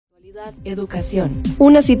Educación.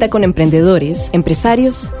 Una cita con emprendedores,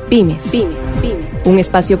 empresarios, pymes. Un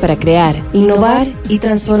espacio para crear, innovar y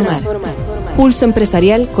transformar. Pulso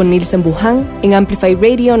Empresarial con Nilsen Buján en Amplify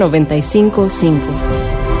Radio 95.5.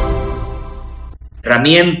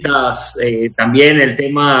 Herramientas, también el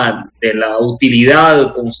tema de la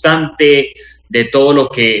utilidad constante de todo lo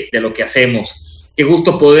que hacemos. Qué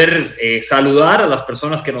gusto poder saludar a las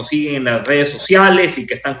personas que nos siguen en las redes sociales y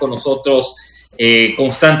que están con nosotros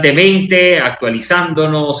constantemente,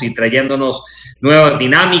 actualizándonos y trayéndonos nuevas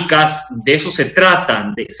dinámicas. De eso se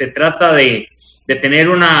trata. Se trata de tener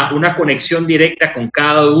una conexión directa con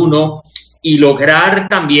cada uno y lograr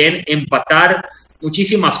también empatar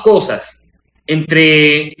muchísimas cosas.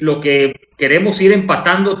 Entre lo que queremos ir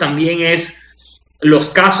empatando también es los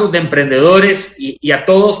casos de emprendedores y a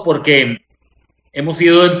todos, porque hemos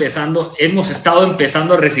estado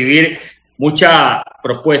empezando a recibir mucha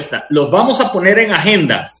propuesta. Los vamos a poner en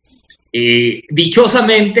agenda.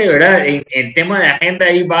 Dichosamente, ¿verdad? El tema de agenda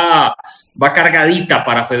ahí va cargadita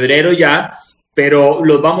para febrero ya, pero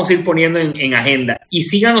los vamos a ir poniendo en agenda. Y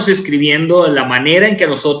síganos escribiendo la manera en que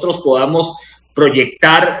nosotros podamos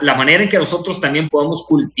proyectar, la manera en que nosotros también podamos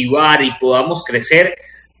cultivar y podamos crecer.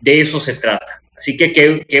 De eso se trata. Así que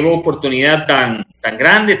qué oportunidad tan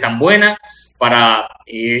grande, tan buena para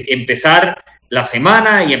empezar la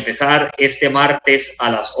semana y empezar este martes a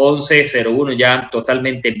las 11:01 ya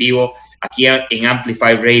totalmente en vivo aquí en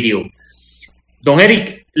Amplify Radio. Don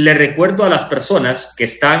Eric, le recuerdo a las personas que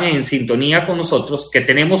están en sintonía con nosotros que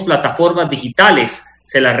tenemos plataformas digitales.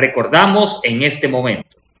 Se las recordamos en este momento.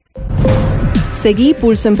 Seguí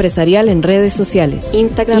Pulso Empresarial en redes sociales.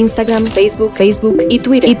 Instagram, Facebook y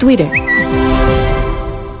Twitter.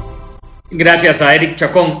 Gracias a Eric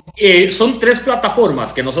Chacón. Son 3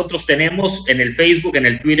 plataformas que nosotros tenemos en el Facebook, en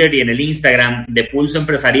el Twitter y en el Instagram de Pulso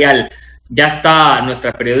Empresarial. Ya está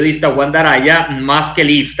nuestra periodista Wanda Araya más que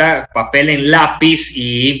lista, papel y lápiz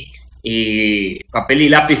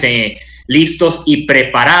listos y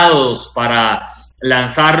preparados para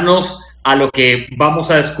lanzarnos a lo que vamos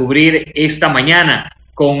a descubrir esta mañana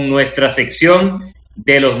con nuestra sección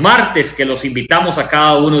de los martes, que los invitamos a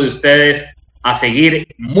cada uno de ustedes a seguir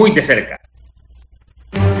muy de cerca.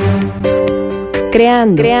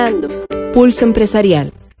 Creando. Pulso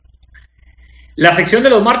Empresarial. La sección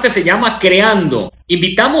de los martes se llama Creando.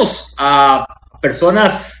 Invitamos a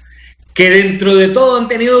personas que dentro de todo han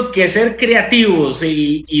tenido que ser creativos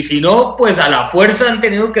y si no, pues a la fuerza han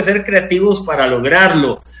tenido que ser creativos para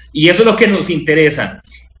lograrlo. Y eso es lo que nos interesa.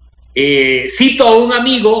 Cito a un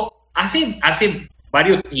amigo, hace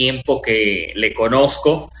varios tiempo que le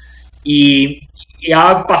conozco y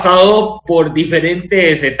ha pasado por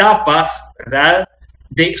diferentes etapas, ¿verdad?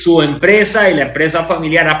 De su empresa y la empresa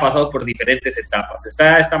familiar ha pasado por diferentes etapas.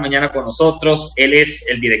 Está esta mañana con nosotros. Él es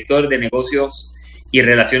el director de negocios y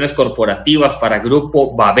relaciones corporativas para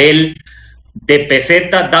Grupo Babel de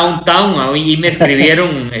Peseta Downtown. Ahí me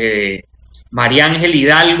escribieron María Ángel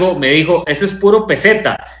Hidalgo, me dijo, ese es puro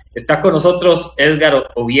peseta. Está con nosotros Edgar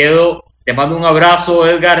Oviedo. Te mando un abrazo,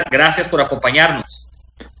 Edgar. Gracias por acompañarnos.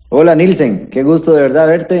 Hola, Nilsen. Qué gusto de verdad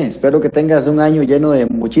verte. Espero que tengas un año lleno de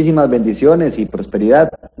muchísimas bendiciones y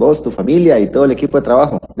prosperidad. Vos, tu familia y todo el equipo de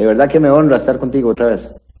trabajo. De verdad que me honra estar contigo otra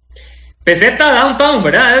vez. Peseta Downtown,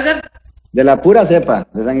 ¿verdad, Edgar? De la pura cepa,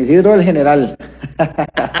 de San Isidro del General.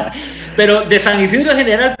 Pero de San Isidro del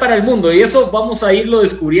General para el mundo, y eso vamos a irlo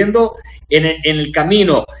descubriendo en el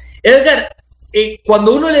camino. Edgar,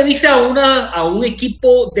 cuando uno le dice a un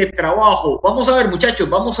equipo de trabajo, vamos a ver, muchachos,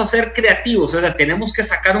 vamos a ser creativos, o sea, tenemos que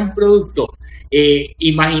sacar un producto,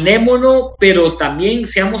 imaginémonos, pero también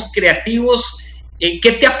seamos creativos.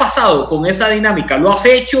 ¿Qué te ha pasado con esa dinámica? ¿Lo has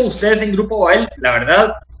hecho? Ustedes en Grupo Babel, la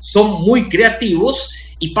verdad, son muy creativos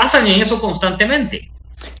y pasan en eso constantemente.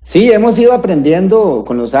 Sí, hemos ido aprendiendo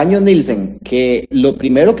con los años, Nilsen, que lo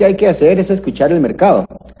primero que hay que hacer es escuchar el mercado.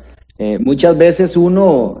 Muchas veces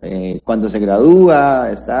uno, cuando se gradúa,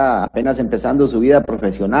 está apenas empezando su vida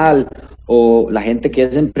profesional, o la gente que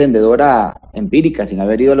es emprendedora empírica sin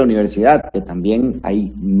haber ido a la universidad, que también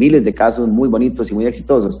hay miles de casos muy bonitos y muy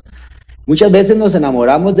exitosos. Muchas veces nos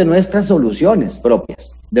enamoramos de nuestras soluciones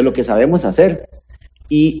propias, de lo que sabemos hacer.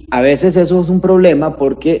 Y a veces eso es un problema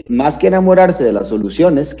porque más que enamorarse de las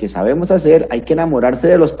soluciones que sabemos hacer, hay que enamorarse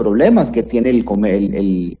de los problemas que tiene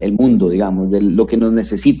el mundo, digamos, de lo que nos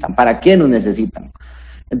necesitan, para qué nos necesitan.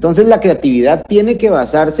 Entonces la creatividad tiene que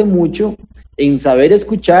basarse mucho en saber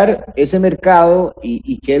escuchar ese mercado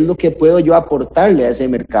y qué es lo que puedo yo aportarle a ese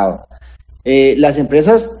mercado. Las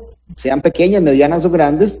empresas, sean pequeñas, medianas o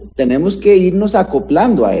grandes, tenemos que irnos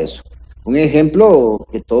acoplando a eso. Un ejemplo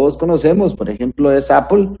que todos conocemos, por ejemplo, es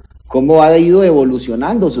Apple cómo ha ido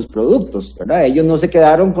evolucionando sus productos, ¿verdad? Ellos no se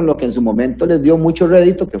quedaron con lo que en su momento les dio mucho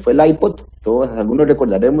rédito, que fue el iPod. Todos, algunos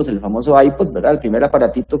recordaremos el famoso iPod, ¿verdad? El primer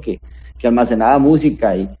aparatito que almacenaba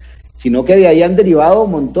música, sino que de ahí han derivado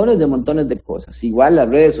montones de cosas. Igual las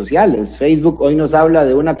redes sociales, Facebook hoy nos habla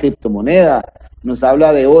de una criptomoneda, nos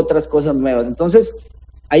habla de otras cosas nuevas. Entonces,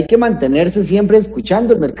 hay que mantenerse siempre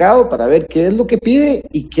escuchando el mercado para ver qué es lo que pide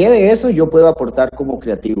y qué de eso yo puedo aportar como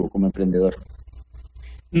creativo, como emprendedor.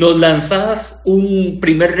 Nos lanzas un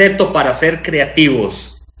primer reto para ser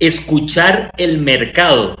creativos: escuchar el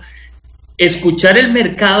mercado. Escuchar el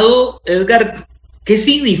mercado, Edgar, ¿qué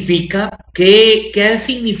significa? ¿Qué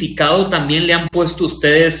significado también le han puesto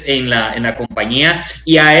ustedes en la compañía?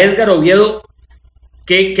 Y a Edgar Oviedo,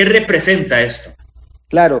 ¿qué representa esto?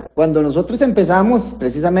 Claro, cuando nosotros empezamos,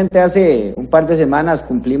 precisamente hace un par de semanas,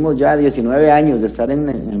 cumplimos ya 19 años de estar en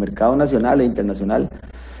el mercado nacional e internacional.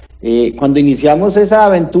 Cuando iniciamos esa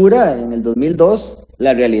aventura en el 2002,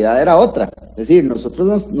 la realidad era otra. Es decir,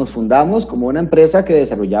 nosotros nos fundamos como una empresa que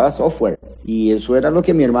desarrollaba software, y eso era lo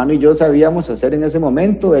que mi hermano y yo sabíamos hacer en ese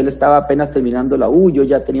momento. Él estaba apenas terminando la U, yo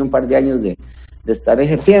ya tenía un par de años de estar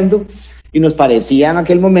ejerciendo, y nos parecía en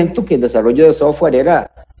aquel momento que el desarrollo de software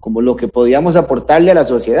era como lo que podíamos aportarle a la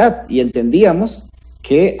sociedad, y entendíamos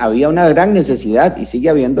que había una gran necesidad, y sigue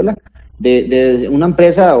habiéndola, de una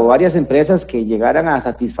empresa o varias empresas que llegaran a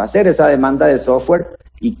satisfacer esa demanda de software.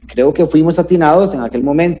 Y creo que fuimos atinados en aquel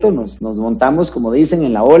momento, nos montamos, como dicen,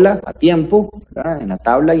 en la ola a tiempo, ¿verdad? En la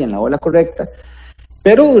tabla y en la ola correcta.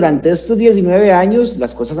 Pero durante estos 19 años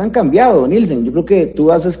las cosas han cambiado, Nielsen. Yo creo que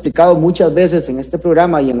tú has explicado muchas veces en este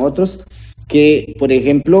programa y en otros que, por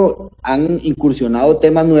ejemplo, han incursionado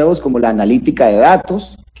temas nuevos como la analítica de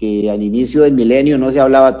datos, que al inicio del milenio no se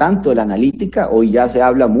hablaba tanto de la analítica, hoy ya se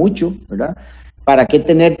habla mucho, ¿verdad? ¿Para qué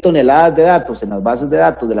tener toneladas de datos en las bases de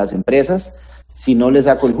datos de las empresas si no le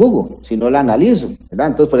saco el jugo, si no la analizo, ¿verdad?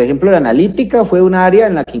 Entonces, por ejemplo, la analítica fue un área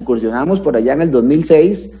en la que incursionamos por allá en el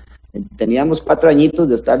 2006, teníamos 4 añitos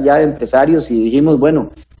de estar ya de empresarios y dijimos,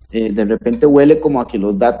 bueno, de repente huele como a que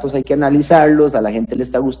los datos hay que analizarlos, a la gente le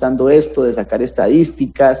está gustando esto de sacar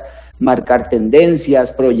estadísticas, marcar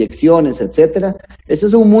tendencias, proyecciones, etcétera. Ese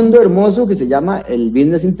es un mundo hermoso que se llama el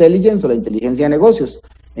Business Intelligence o la inteligencia de negocios.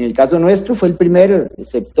 En el caso nuestro fue el primer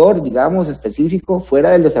sector, digamos, específico, fuera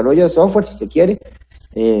del desarrollo de software, si se quiere,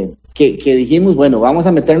 que dijimos, bueno, vamos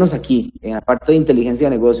a meternos aquí, en la parte de inteligencia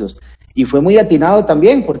de negocios. Y fue muy atinado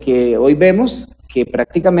también, porque hoy vemos que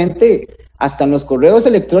prácticamente hasta en los correos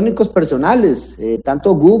electrónicos personales,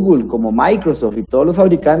 tanto Google como Microsoft y todos los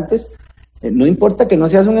fabricantes, no importa que no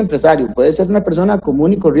seas un empresario, puedes ser una persona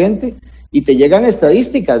común y corriente y te llegan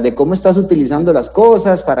estadísticas de cómo estás utilizando las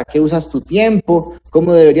cosas, para qué usas tu tiempo,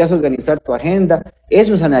 cómo deberías organizar tu agenda.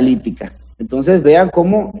 Eso es analítica. Entonces vean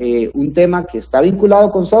cómo un tema que está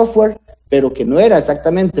vinculado con software, pero que no era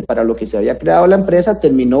exactamente para lo que se había creado la empresa,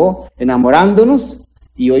 terminó enamorándonos,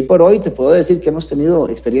 y hoy por hoy te puedo decir que hemos tenido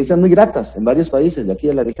experiencias muy gratas en varios países de aquí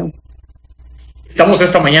de la región. Estamos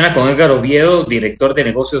esta mañana con Edgar Oviedo, director de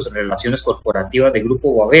negocios y relaciones corporativas de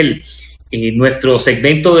Grupo Babel. Nuestro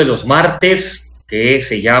segmento de los martes, que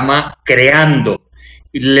se llama Creando.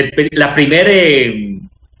 La primera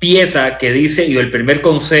pieza que dice, y el primer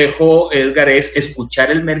consejo, Edgar, es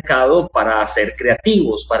escuchar el mercado para ser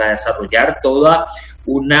creativos, para desarrollar toda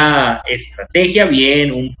una estrategia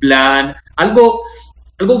bien, un plan, algo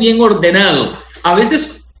bien ordenado. A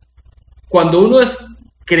veces, cuando uno es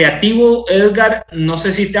creativo, Edgar, no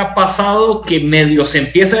sé si te ha pasado que medio se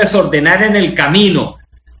empieza a desordenar en el camino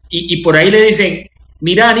y por ahí le dicen,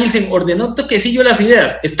 mira, Nielsen, ordenó un toquecillo las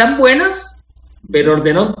ideas, están buenas, pero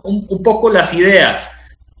ordenó un poco las ideas.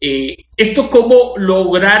 ¿Esto cómo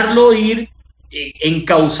lograrlo ir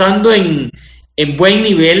encauzando en buen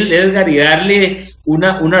nivel, Edgar, y darle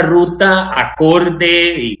una ruta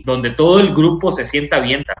acorde y donde todo el grupo se sienta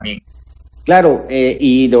bien también? Claro,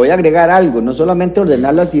 y le voy a agregar algo, no solamente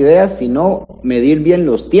ordenar las ideas, sino medir bien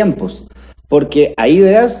los tiempos, porque hay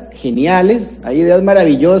ideas geniales, hay ideas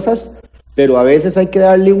maravillosas, pero a veces hay que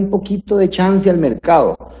darle un poquito de chance al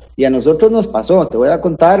mercado, y a nosotros nos pasó. Te voy a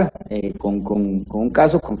contar con un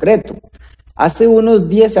caso concreto. Hace unos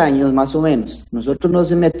 10 años más o menos, nosotros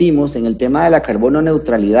nos metimos en el tema de la carbono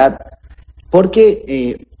neutralidad,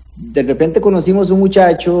 porque de repente conocimos un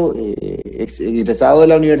muchacho egresado de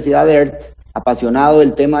la Universidad de ERT, apasionado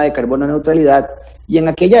del tema de carbono neutralidad, y en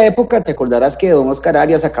aquella época te acordarás que don Oscar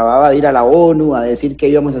Arias acababa de ir a la ONU a decir que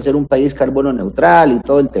íbamos a ser un país carbono neutral y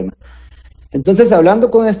todo el tema. Entonces,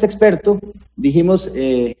 hablando con este experto, dijimos,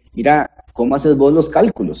 mira, ¿cómo haces vos los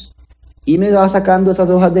cálculos? Y me va sacando esas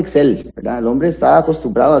hojas de Excel, ¿verdad? El hombre estaba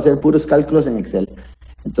acostumbrado a hacer puros cálculos en Excel.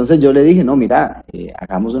 Entonces yo le dije, no, mira,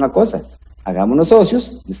 hagamos una cosa, hagámonos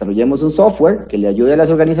socios, desarrollemos un software que le ayude a las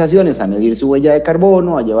organizaciones a medir su huella de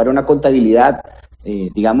carbono, a llevar una contabilidad,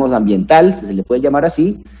 digamos, ambiental, si se le puede llamar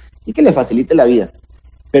así, y que le facilite la vida.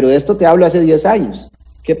 Pero de esto te hablo hace 10 años.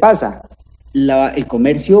 ¿Qué pasa? El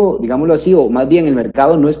comercio, digámoslo así, o más bien el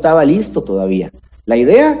mercado no estaba listo todavía. La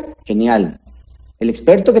idea, genial. El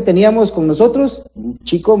experto que teníamos con nosotros, un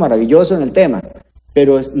chico maravilloso en el tema,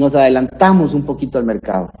 pero nos adelantamos un poquito al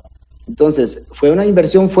mercado. Entonces, fue una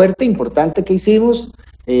inversión fuerte, importante que hicimos.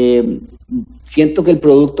 Siento que el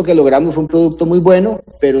producto que logramos fue un producto muy bueno,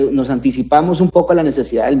 pero nos anticipamos un poco a la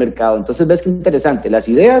necesidad del mercado. Entonces, ves que interesante, las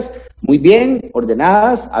ideas muy bien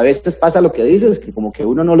ordenadas, a veces pasa lo que dices, que como que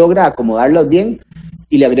uno no logra acomodarlas bien,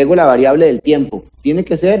 y le agrego la variable del tiempo. Tiene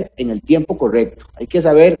que ser en el tiempo correcto. Hay que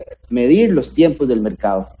saber medir los tiempos del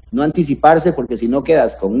mercado, no anticiparse, porque si no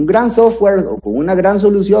quedas con un gran software o con una gran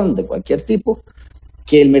solución de cualquier tipo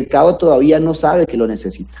que el mercado todavía no sabe que lo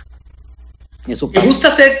necesita. Eso pasa. ¿Te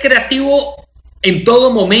gusta ser creativo en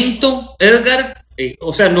todo momento, Edgar?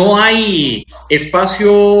 O sea, no hay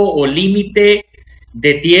espacio o límite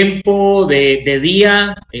de tiempo, de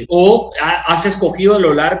día, o has escogido a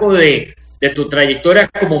lo largo de tu trayectoria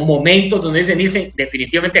como momentos donde dicen,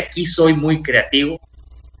 definitivamente aquí soy muy creativo?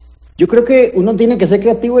 Yo creo que uno tiene que ser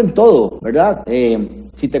creativo en todo, ¿verdad?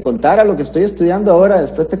 Si te contara lo que estoy estudiando ahora,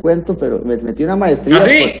 después te cuento, pero me metí una maestría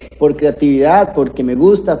por creatividad, porque me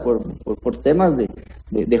gusta, por temas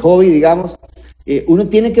de hobby, digamos. Uno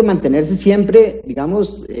tiene que mantenerse siempre,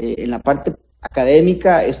 digamos, en la parte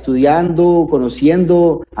académica, estudiando,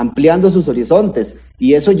 conociendo, ampliando sus horizontes,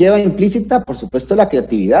 y eso lleva implícita, por supuesto, la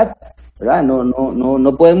creatividad, ¿verdad?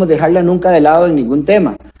 No podemos dejarla nunca de lado en ningún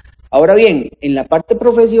tema. Ahora bien, en la parte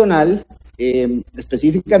profesional,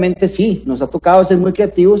 específicamente sí, nos ha tocado ser muy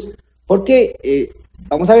creativos porque,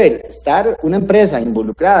 vamos a ver, estar una empresa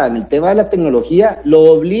involucrada en el tema de la tecnología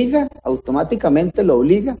automáticamente lo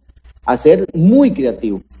obliga a ser muy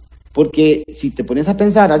creativo. Porque si te pones a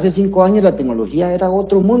pensar, hace 5 años la tecnología era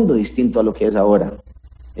otro mundo distinto a lo que es ahora.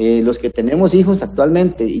 Los que tenemos hijos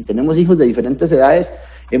actualmente y tenemos hijos de diferentes edades,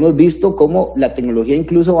 hemos visto cómo la tecnología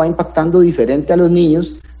incluso va impactando diferente a los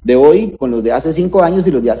niños de hoy con los de hace 5 años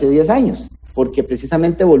y los de hace 10 años, porque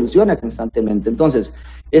precisamente evoluciona constantemente. Entonces,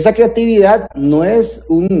 esa creatividad no es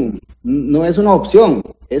una opción,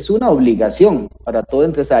 es una obligación para todo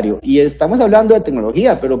empresario. Y estamos hablando de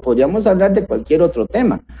tecnología, pero podríamos hablar de cualquier otro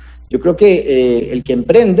tema. Yo creo que el que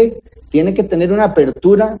emprende tiene que tener una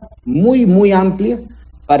apertura muy, muy amplia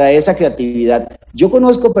para esa creatividad. Yo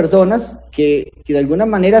conozco personas que de alguna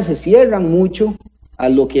manera se cierran mucho a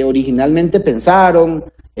lo que originalmente pensaron,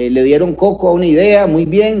 le dieron coco a una idea, muy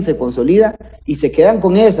bien, se consolida y se quedan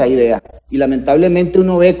con esa idea. Y lamentablemente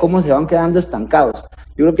uno ve cómo se van quedando estancados.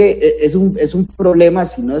 Yo creo que es un problema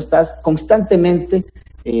si no estás constantemente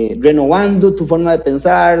renovando tu forma de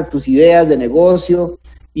pensar, tus ideas de negocio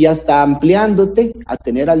y hasta ampliándote a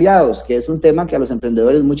tener aliados, que es un tema que a los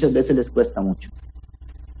emprendedores muchas veces les cuesta mucho.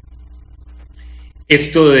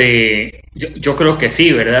 Esto yo creo que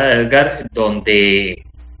sí, ¿verdad, Edgar? Donde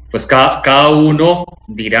pues cada uno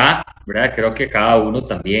dirá, ¿verdad? Creo que cada uno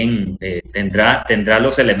también tendrá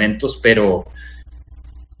los elementos, pero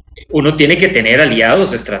uno tiene que tener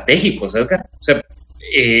aliados estratégicos, Edgar. O sea,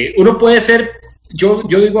 uno puede ser, yo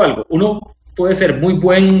digo algo, uno puede ser muy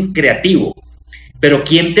buen creativo, pero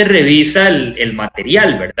 ¿quién te revisa el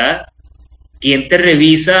material, verdad? ¿Quién te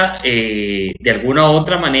revisa de alguna u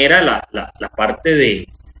otra manera la parte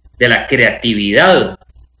de la creatividad?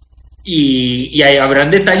 Y habrán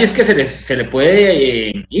detalles que se le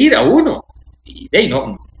puede ir a uno. Y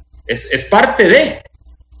no, es parte de.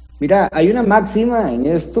 Mira, hay una máxima en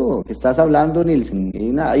esto que estás hablando,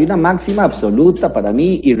 Nielsen. Hay una máxima absoluta para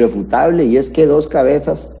mí, irrefutable, y es que 2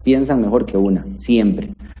 cabezas piensan mejor que una,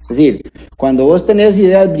 siempre. Es decir, cuando vos tenés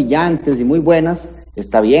ideas brillantes y muy buenas,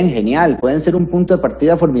 está bien, genial, pueden ser un punto de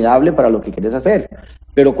partida formidable para lo que querés hacer.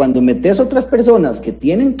 Pero cuando metes otras personas que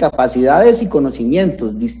tienen capacidades y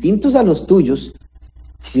conocimientos distintos a los tuyos,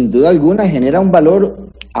 sin duda alguna genera un valor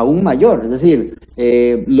aún mayor. Es decir,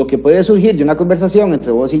 lo que puede surgir de una conversación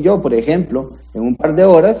entre vos y yo, por ejemplo, en un par de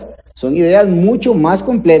horas, son ideas mucho más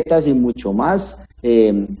completas y mucho más,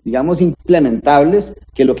 digamos, implementables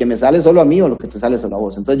que lo que me sale solo a mí o lo que te sale solo a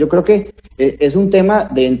vos. Entonces yo creo que es un tema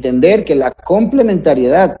de entender que la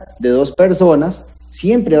complementariedad de 2 personas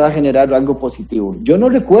siempre va a generar algo positivo. Yo no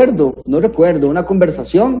recuerdo una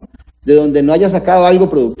conversación de donde no haya sacado algo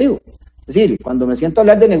productivo. Es decir, cuando me siento a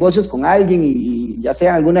hablar de negocios con alguien y ya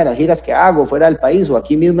sea alguna de las giras que hago fuera del país o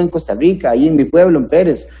aquí mismo en Costa Rica, ahí en mi pueblo, en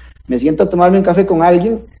Pérez, me siento a tomarme un café con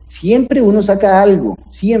alguien, siempre uno saca algo,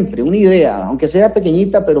 siempre, una idea, aunque sea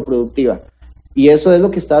pequeñita pero productiva. Y eso es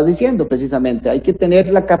lo que estás diciendo precisamente, hay que tener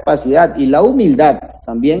la capacidad y la humildad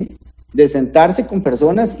también de sentarse con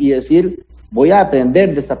personas y decir, voy a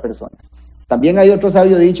aprender de esta persona. También hay otro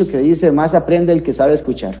sabio dicho que dice, más aprende el que sabe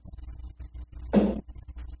escuchar.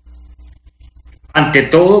 Ante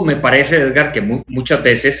todo, me parece, Edgar, que muchas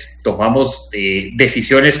veces tomamos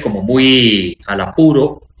decisiones como muy al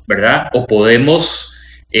apuro, ¿verdad? O podemos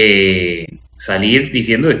salir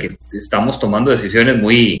diciendo de que estamos tomando decisiones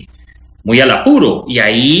muy al apuro, y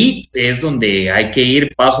ahí es donde hay que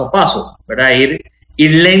ir paso a paso, ¿verdad?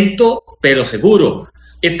 Ir lento pero seguro.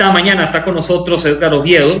 Esta mañana está con nosotros Edgar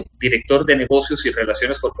Oviedo, director de negocios y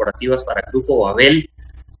relaciones corporativas para Grupo Babel,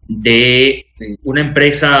 de una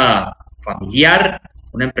empresa familiar,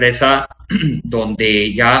 una empresa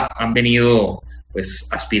donde ya han venido pues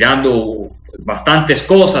aspirando bastantes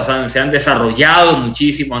cosas, se han desarrollado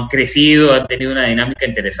muchísimo, han crecido, han tenido una dinámica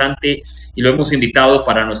interesante, y lo hemos invitado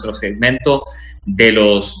para nuestro segmento de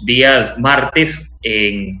los días martes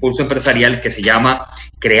en Pulso Empresarial, que se llama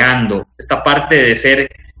Creando. Esta parte de ser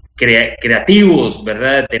creativos,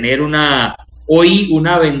 ¿verdad? De tener hoy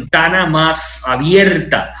una ventana más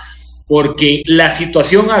abierta, porque la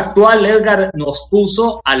situación actual, Edgar, nos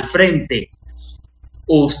puso al frente.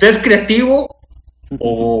 O usted es creativo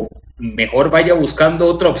o mejor vaya buscando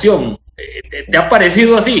otra opción. ¿Te ha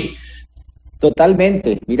parecido así?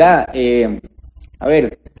 Totalmente. Mira, a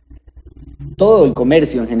ver, todo el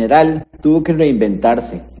comercio en general tuvo que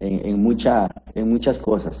reinventarse en muchas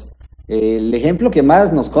cosas. El ejemplo que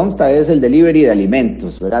más nos consta es el delivery de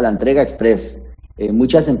alimentos, ¿verdad? La entrega express.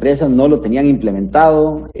 Muchas empresas no lo tenían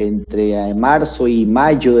implementado. Entre marzo y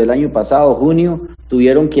mayo del año pasado, junio,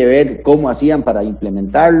 tuvieron que ver cómo hacían para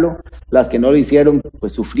implementarlo. Las que no lo hicieron,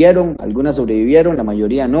 pues sufrieron, algunas sobrevivieron, la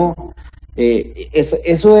mayoría no.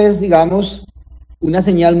 Eso es, digamos, una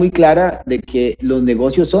señal muy clara de que los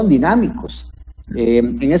negocios son dinámicos.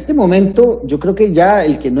 En este momento, yo creo que ya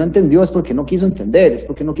el que no entendió es porque no quiso entender, es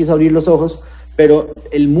porque no quiso abrir los ojos, pero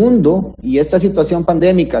el mundo y esta situación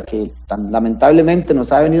pandémica que tan lamentablemente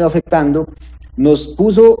nos ha venido afectando, nos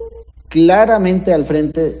puso claramente al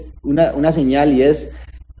frente una señal, y es: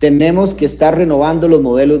 tenemos que estar renovando los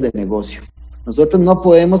modelos de negocio. Nosotros no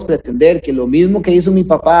podemos pretender que lo mismo que hizo mi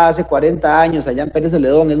papá hace 40 años allá en Pérez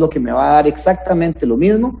Celedón es lo que me va a dar exactamente lo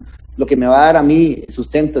mismo, lo que me va a dar a mí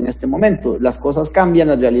sustento en este momento. Las cosas cambian,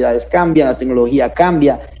 las realidades cambian, la tecnología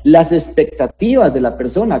cambia, las expectativas de la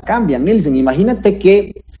persona cambian. Nielsen, imagínate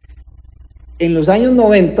que en los años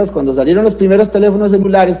 90, cuando salieron los primeros teléfonos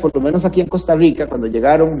celulares, por lo menos aquí en Costa Rica, cuando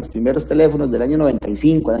llegaron los primeros teléfonos del año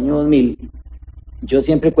 95 al año 2000, yo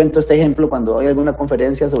siempre cuento este ejemplo cuando doy alguna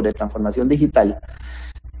conferencia sobre transformación digital.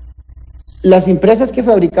 Las empresas que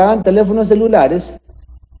fabricaban teléfonos celulares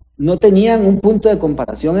no tenían un punto de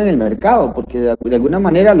comparación en el mercado, porque de alguna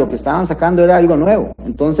manera lo que estaban sacando era algo nuevo.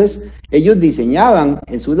 Entonces, ellos diseñaban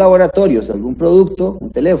en sus laboratorios algún producto,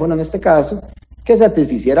 un teléfono en este caso, que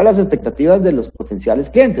satisficiera las expectativas de los potenciales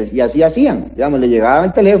clientes, y así hacían. Digamos, le llegaba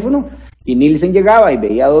el teléfono y Nielsen llegaba y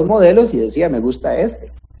veía dos modelos y decía, me gusta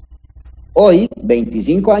este. Hoy,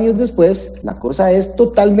 25 años después, la cosa es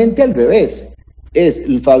totalmente al revés. Es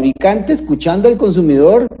el fabricante escuchando al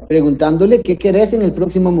consumidor, preguntándole qué querés en el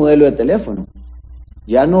próximo modelo de teléfono.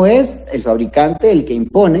 Ya no es el fabricante el que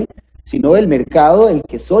impone, sino el mercado el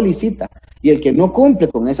que solicita. Y el que no cumple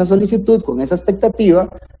con esa solicitud, con esa expectativa,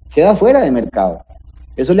 queda fuera de mercado.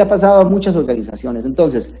 Eso le ha pasado a muchas organizaciones.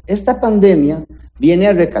 Entonces, esta pandemia viene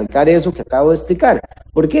a recalcar eso que acabo de explicar.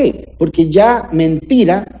 ¿Por qué? Porque ya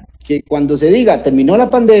mentira que cuando se diga terminó la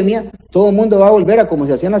pandemia, todo el mundo va a volver a como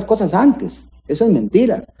se hacían las cosas antes. Eso es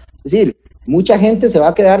mentira. Es decir, mucha gente se va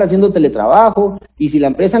a quedar haciendo teletrabajo, y si la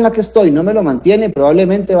empresa en la que estoy no me lo mantiene,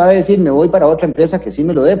 probablemente va a decir, me voy para otra empresa que sí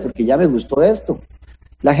me lo dé, porque ya me gustó esto.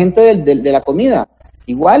 La gente de la comida,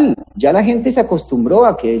 igual, ya la gente se acostumbró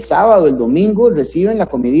a que el sábado, el domingo reciben la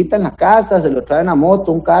comidita en la casa, se lo traen a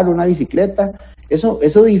moto, un carro, una bicicleta.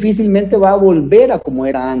 Eso difícilmente va a volver a como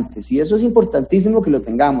era antes, y eso es importantísimo que lo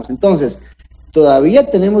tengamos. Entonces,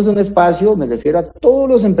 todavía tenemos un espacio, me refiero a todos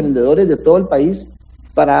los emprendedores de todo el país,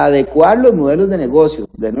 para adecuar los modelos de negocio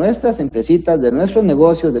de nuestras empresitas, de nuestros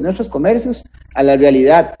negocios, de nuestros comercios, a la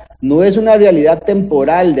realidad. No es una realidad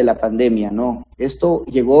temporal de la pandemia, no. Esto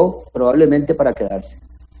llegó probablemente para quedarse.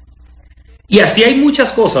 Y así hay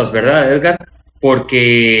muchas cosas, ¿verdad, Edgar?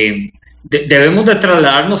 Porque debemos de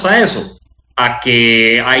trasladarnos a eso, a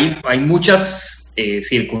que hay muchas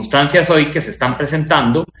circunstancias hoy que se están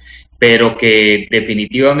presentando, pero que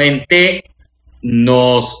definitivamente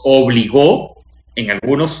nos obligó en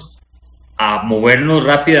algunos a movernos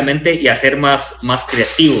rápidamente y a ser más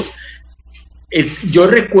creativos. Yo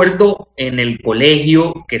recuerdo en el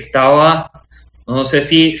colegio que estaba, no sé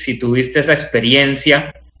si tuviste esa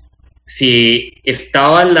experiencia, si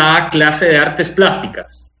estaba la clase de artes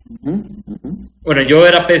plásticas. Bueno, yo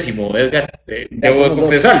era pésimo, Edgar, debo de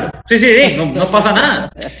confesarlo. Sí, no pasa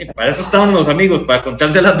nada. Para eso estaban los amigos, para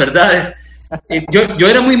contarse las verdades. Yo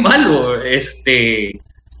era muy malo,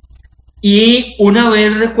 y una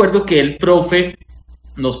vez recuerdo que el profe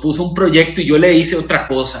nos puso un proyecto y yo le hice otra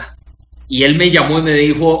cosa. Y él me llamó y me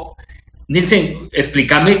dijo, Nilsen,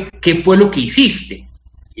 explícame qué fue lo que hiciste.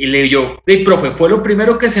 Y le digo, hey, profe, fue lo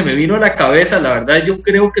primero que se me vino a la cabeza. La verdad, yo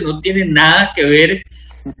creo que no tiene nada que ver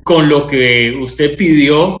con lo que usted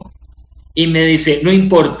pidió. Y me dice, no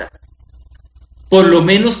importa, por lo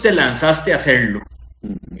menos te lanzaste a hacerlo.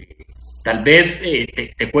 Tal vez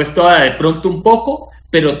te cuesta de pronto un poco,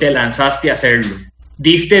 pero te lanzaste a hacerlo.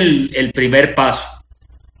 Diste el primer paso.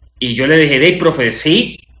 Y yo le dije, hey, profe,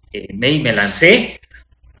 sí, me lancé.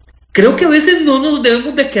 Creo que a veces no nos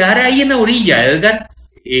debemos de quedar ahí en la orilla, Edgar.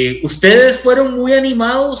 Ustedes fueron muy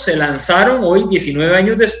animados, se lanzaron. Hoy, 19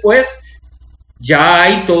 años después, ya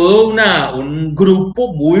hay todo un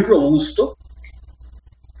grupo muy robusto.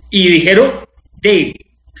 Y dijeron, Dave,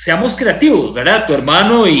 seamos creativos, ¿verdad? Tu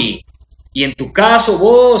hermano y en tu caso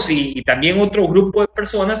vos y también otro grupo de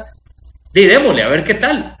personas, démosle, a ver qué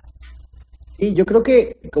tal. Sí, yo creo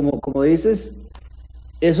que, como dices,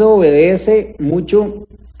 eso obedece mucho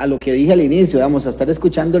a lo que dije al inicio, vamos a estar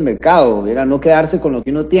escuchando el mercado, ¿verdad? No quedarse con lo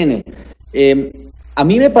que uno tiene. A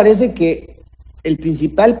mí me parece que el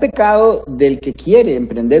principal pecado del que quiere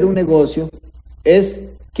emprender un negocio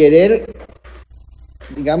es querer,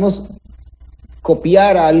 digamos,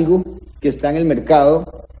 copiar algo que está en el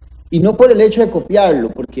mercado, y no por el hecho de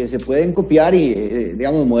copiarlo, porque se pueden copiar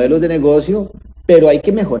digamos, modelos de negocio, pero hay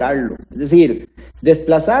que mejorarlo. Es decir,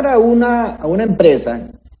 desplazar a una empresa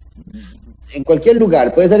en cualquier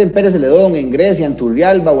lugar, puede ser en Pérez Celedón, en Grecia, en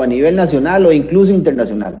Turrialba, o a nivel nacional o incluso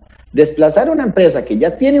internacional. Desplazar a una empresa que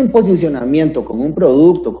ya tiene un posicionamiento con un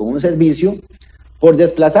producto, con un servicio, por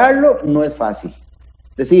desplazarlo no es fácil.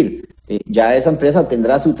 Es decir, ya esa empresa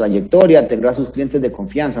tendrá su trayectoria, tendrá sus clientes de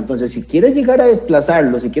confianza. Entonces, si quieres llegar a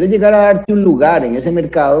desplazarlo, si quieres llegar a darte un lugar en ese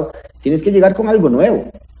mercado, tienes que llegar con algo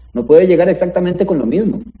nuevo. No puedes llegar exactamente con lo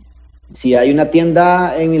mismo. Si hay una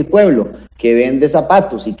tienda en el pueblo que vende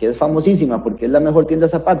zapatos y que es famosísima porque es la mejor tienda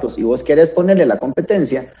de zapatos y vos querés ponerle la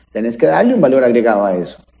competencia, tenés que darle un valor agregado a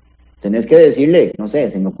eso. Tenés que decirle, no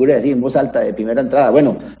sé, se me ocurre decir en voz alta de primera entrada,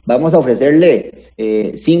 bueno, vamos a ofrecerle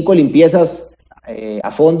 5 limpiezas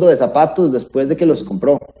a fondo de zapatos después de que los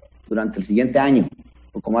compró durante el siguiente año,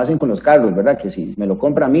 o como hacen con los carros, ¿verdad? Que si me lo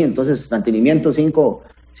compra a mí, entonces mantenimiento 5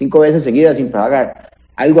 veces seguidas sin pagar.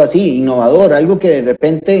 Algo así, innovador, algo que de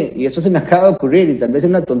repente, y eso se me acaba de ocurrir, y tal vez es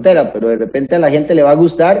una tontera, pero de repente a la gente le va a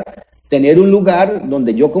gustar tener un lugar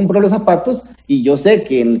donde yo compro los zapatos y yo sé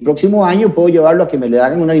que en el próximo año puedo llevarlo a que me le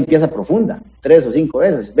hagan una limpieza profunda, 3 o 5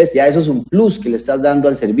 veces. ¿Ves? Ya eso es un plus que le estás dando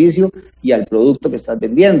al servicio y al producto que estás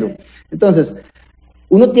vendiendo. Entonces,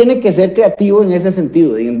 uno tiene que ser creativo en ese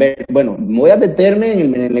sentido. Bueno, voy a meterme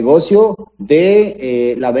en el negocio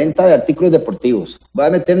de la venta de artículos deportivos. Voy a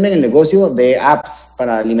meterme en el negocio de apps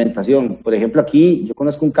para alimentación. Por ejemplo, aquí yo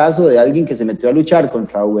conozco un caso de alguien que se metió a luchar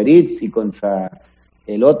contra Uber Eats y contra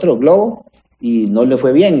el otro, Globo, y no le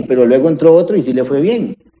fue bien, pero luego entró otro y sí le fue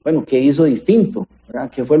bien. Bueno, ¿qué hizo distinto?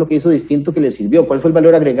 ¿Verdad? ¿Qué fue lo que hizo distinto que le sirvió? ¿Cuál fue el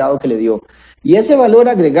valor agregado que le dio? Y ese valor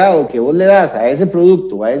agregado que vos le das a ese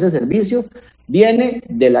producto o a ese servicio viene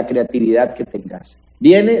de la creatividad que tengas,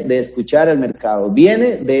 viene de escuchar al mercado,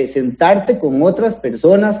 viene de sentarte con otras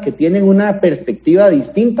personas que tienen una perspectiva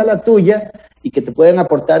distinta a la tuya y que te pueden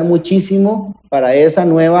aportar muchísimo para esa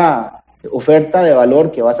nueva oferta de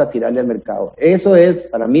valor que vas a tirarle al mercado. Eso es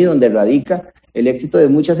para mí donde radica el éxito de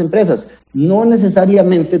muchas empresas. No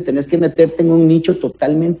necesariamente tenés que meterte en un nicho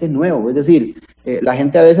totalmente nuevo, es decir, la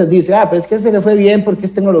gente a veces dice, pero es que se le fue bien porque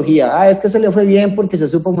es tecnología, es que se le fue bien porque se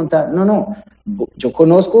supo montar. No, yo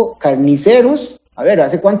conozco carniceros, a ver,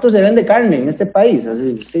 ¿hace cuánto se vende carne en este país?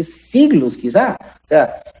 Hace siglos quizá. O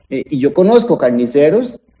sea, y yo conozco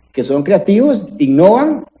carniceros que son creativos,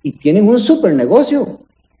 innovan y tienen un súper negocio.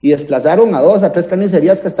 Y desplazaron a 2 a 3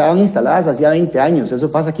 carnicerías que estaban instaladas hacía 20 años.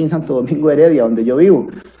 Eso pasa aquí en Santo Domingo Heredia, donde yo vivo.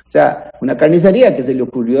 O sea, una carnicería que se le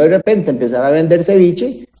ocurrió de repente empezar a vender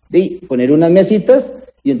ceviche, de poner unas mesitas,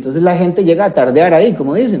 y entonces la gente llega a tardear ahí,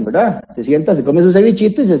 como dicen, ¿verdad? Se sienta, se come su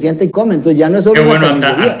cevichito y se sienta y come. Entonces ya no es solo qué bueno,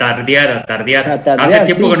 a tardear. Hace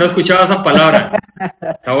tiempo que no escuchaba esa palabra.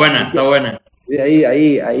 Está buena.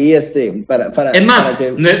 Ahí, es más, para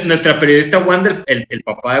que... nuestra periodista Wanda, el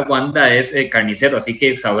papá de Wanda es carnicero, así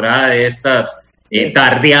que sabrá de estas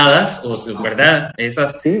tardeadas, ¿verdad?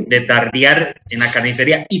 Esas Sí. de tardear en la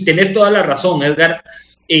carnicería. Y tenés toda la razón, Edgar.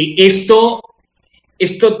 Esto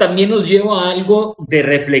también nos lleva a algo de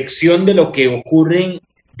reflexión de lo que ocurre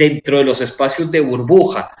dentro de los espacios de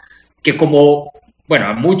burbuja, que como,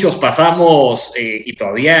 bueno, muchos pasamos y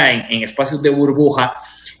todavía en espacios de burbuja,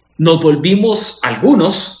 nos volvimos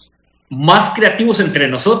algunos más creativos entre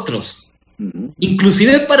nosotros,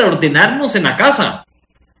 inclusive para ordenarnos en la casa.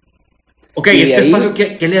 Ok, y este ahí, espacio,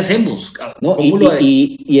 ¿qué le hacemos? No,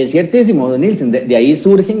 y es ciertísimo, don Nielsen, de ahí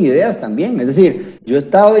surgen ideas también. Es decir, yo he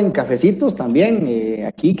estado en cafecitos también,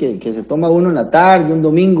 aquí que se toma uno en la tarde, un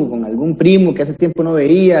domingo, con algún primo que hace tiempo no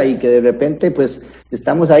veía y que de repente pues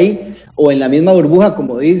estamos ahí, o en la misma burbuja,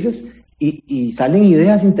 como dices, y salen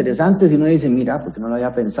ideas interesantes y uno dice, mira, porque no lo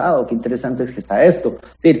había pensado, qué interesante es que está esto.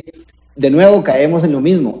 Es decir, de nuevo caemos en lo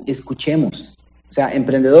mismo, escuchemos. O sea,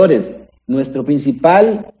 emprendedores, nuestro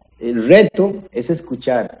principal reto es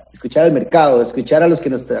escuchar el mercado, escuchar a los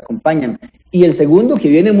que nos acompañan. Y el segundo, que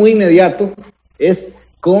viene muy inmediato, es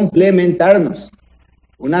complementarnos.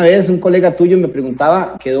 Una vez un colega tuyo me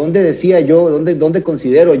preguntaba que dónde decía yo, dónde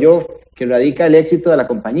considero yo que radica el éxito de la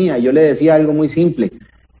compañía. Yo le decía algo muy simple,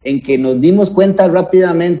 en que nos dimos cuenta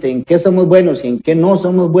rápidamente en qué somos buenos y en qué no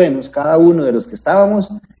somos buenos, cada uno de los que estábamos,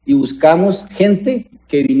 y buscamos gente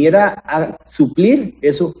que viniera a suplir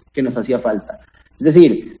eso que nos hacía falta. Es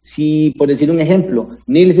decir, si, por decir un ejemplo,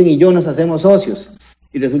 Nielsen y yo nos hacemos socios,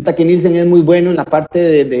 y resulta que Nielsen es muy bueno en la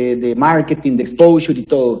parte de marketing, de exposure y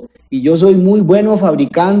todo, y yo soy muy bueno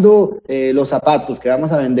fabricando los zapatos que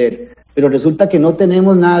vamos a vender, pero resulta que no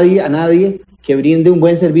tenemos a nadie que brinde un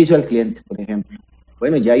buen servicio al cliente, por ejemplo.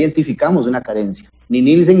 Bueno, ya identificamos una carencia. Ni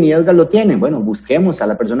Nielsen ni Edgar lo tienen. Bueno, busquemos a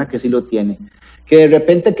la persona que sí lo tiene. Que de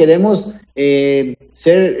repente queremos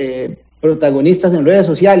ser protagonistas en redes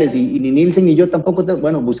sociales y ni Nielsen ni yo tampoco.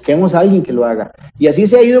 Bueno, busquemos a alguien que lo haga. Y así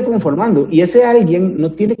se ha ido conformando. Y ese alguien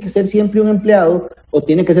no tiene que ser siempre un empleado o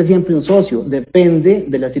tiene que ser siempre un socio. Depende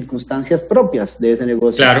de las circunstancias propias de ese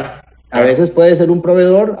negocio. Claro. A veces puede ser un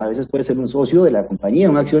proveedor, a veces puede ser un socio de la compañía,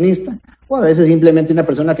 un accionista, o a veces simplemente una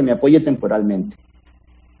persona que me apoye temporalmente.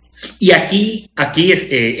 Y aquí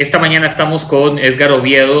esta mañana estamos con Edgar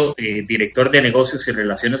Oviedo, director de negocios y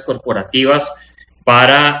relaciones corporativas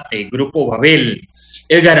para el Grupo Babel.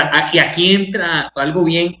 Edgar, aquí entra algo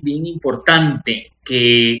bien importante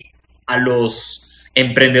que a los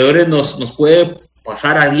emprendedores nos puede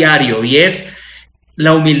pasar a diario, y es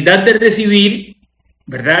la humildad de recibir,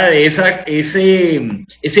 ¿verdad? Ese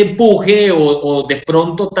empuje o de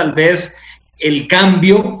pronto tal vez el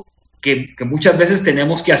cambio que muchas veces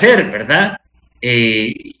tenemos que hacer, ¿verdad?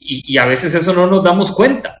 Y a veces eso no nos damos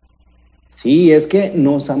cuenta. Sí, es que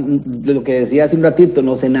de lo que decía hace un ratito,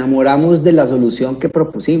 nos enamoramos de la solución que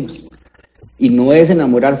propusimos. Y no es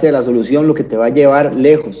enamorarse de la solución lo que te va a llevar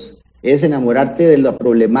lejos, es enamorarte de la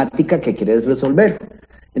problemática que quieres resolver.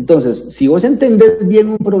 Entonces, si vos entendés bien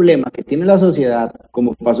un problema que tiene la sociedad,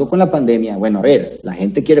 como pasó con la pandemia, bueno, a ver, la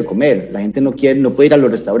gente quiere comer, la gente no puede ir a los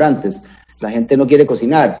restaurantes, la gente no quiere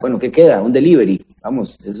cocinar, bueno, ¿qué queda? Un delivery,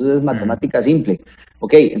 vamos, eso es matemática simple.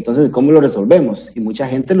 Ok, entonces, ¿cómo lo resolvemos? Y mucha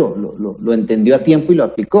gente lo entendió a tiempo y lo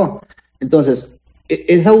aplicó. Entonces,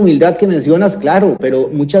 esa humildad que mencionas, claro, pero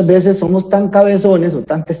muchas veces somos tan cabezones o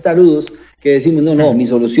tan testarudos que decimos, no, mi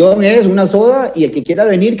solución es una soda y el que quiera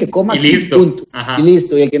venir, que coma. Y listo. Punto. Y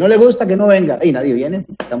listo. Y el que no le gusta, que no venga. Y nadie viene,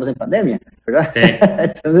 estamos en pandemia, ¿verdad? Sí.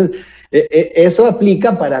 Entonces, eso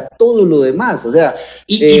aplica para todo lo demás, o sea...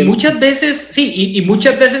 Y muchas veces, sí, y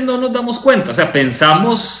muchas veces no nos damos cuenta, o sea,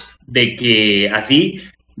 pensamos de que así,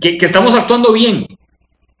 que estamos actuando bien.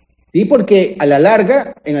 Sí, porque a la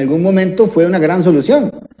larga, en algún momento fue una gran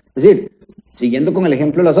solución. Es decir, siguiendo con el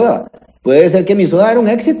ejemplo de la soda, puede ser que mi soda era un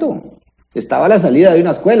éxito. Estaba a la salida de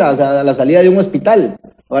una escuela, o sea, a la salida de un hospital,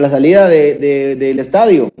 o a la salida del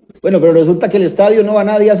estadio. Bueno, pero resulta que el estadio no va a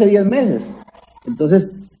nadie hace 10 meses.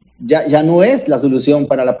 Entonces, ya no es la solución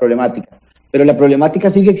para la problemática. Pero la problemática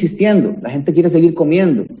sigue existiendo, la gente quiere seguir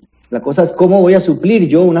comiendo. La cosa es cómo voy a suplir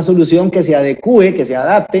yo una solución que se adecue, que se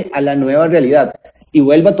adapte a la nueva realidad. Y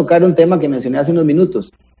vuelvo a tocar un tema que mencioné hace unos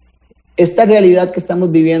minutos. Esta realidad que estamos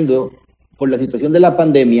viviendo por la situación de la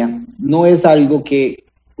pandemia no es algo que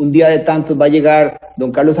un día de tantos va a llegar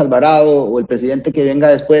don Carlos Alvarado o el presidente que venga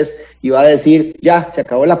después y va a decir, ya, se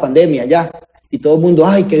acabó la pandemia, ya. Y todo el mundo,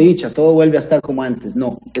 ay, qué dicha, todo vuelve a estar como antes.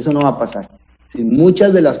 No, eso no va a pasar. Si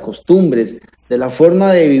muchas de las costumbres, de la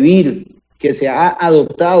forma de vivir que se ha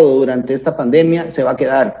adoptado durante esta pandemia, se va a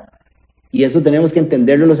quedar. Y eso tenemos que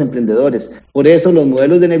entenderlo los emprendedores. Por eso los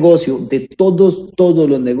modelos de negocio de todos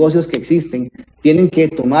los negocios que existen tienen que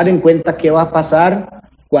tomar en cuenta qué va a pasar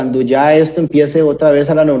cuando ya esto empiece otra vez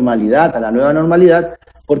a la normalidad, a la nueva normalidad,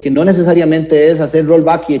 porque no necesariamente es hacer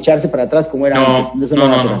rollback y echarse para atrás como era antes. Eso no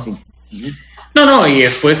va a ser así. No, y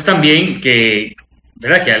después también que,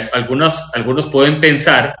 ¿verdad? Que algunos pueden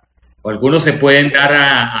pensar, o algunos se pueden dar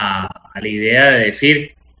a la idea de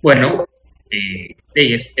decir, bueno,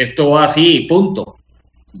 esto va así y punto.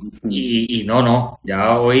 Y no,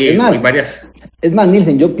 ya hoy varias. Es más,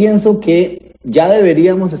 Nielsen, yo pienso que ya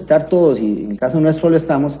deberíamos estar todos, y en el caso nuestro lo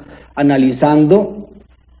estamos, analizando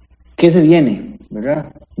qué se viene,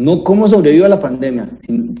 ¿verdad? No cómo sobrevivo a la pandemia,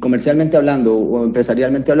 comercialmente hablando o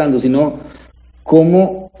empresarialmente hablando, sino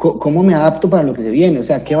cómo me adapto para lo que se viene, o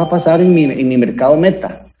sea, qué va a pasar en mi mercado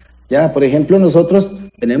meta. Ya, por ejemplo, nosotros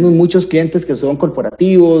tenemos muchos clientes que son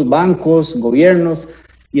corporativos, bancos, gobiernos,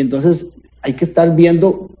 y entonces hay que estar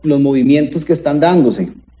viendo los movimientos que están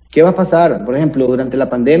dándose. ¿Qué va a pasar? Por ejemplo, durante la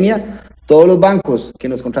pandemia, todos los bancos que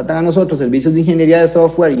nos contratan a nosotros, servicios de ingeniería de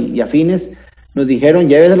software y afines, nos dijeron,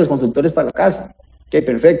 llévese a los consultores para la casa. Ok,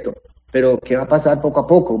 perfecto. Pero, ¿qué va a pasar poco a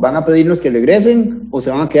poco? ¿Van a pedirnos que regresen o se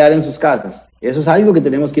van a quedar en sus casas? Eso es algo que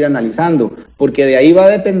tenemos que ir analizando, porque de ahí va a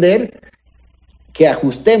depender que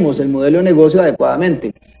ajustemos el modelo de negocio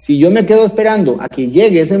adecuadamente. Si yo me quedo esperando a que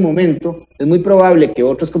llegue ese momento, es muy probable que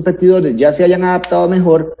otros competidores ya se hayan adaptado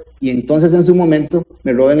mejor y entonces en su momento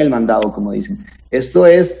me roben el mandado, como dicen. Esto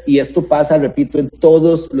pasa, repito, en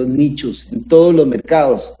todos los nichos, en todos los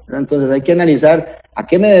mercados, ¿verdad? Entonces hay que analizar a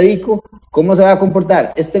qué me dedico, cómo se va a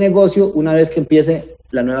comportar este negocio una vez que empiece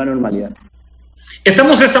la nueva normalidad.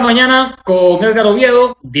 Estamos esta mañana con Edgar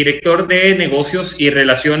Oviedo, director de negocios y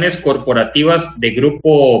relaciones corporativas de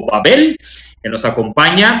Grupo Babel, que nos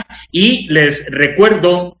acompaña, y les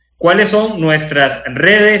recuerdo cuáles son nuestras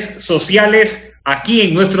redes sociales aquí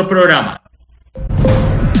en nuestro programa.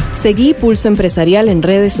 Seguí Pulso Empresarial en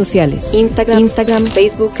redes sociales: Instagram,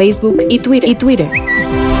 Facebook y Twitter.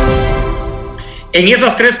 En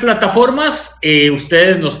esas 3 plataformas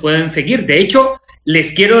ustedes nos pueden seguir. De hecho,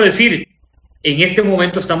 les quiero decir, en este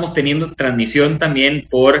momento estamos teniendo transmisión también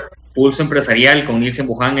por Pulso Empresarial con Nielsen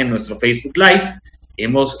Buján en nuestro Facebook Live.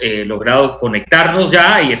 Hemos logrado conectarnos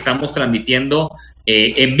ya y estamos transmitiendo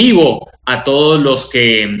en vivo a todos los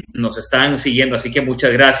que nos están siguiendo. Así que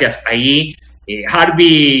muchas gracias. Ahí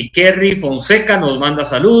Harvey Kerry Fonseca nos manda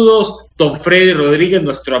saludos. Don Freddy Rodríguez,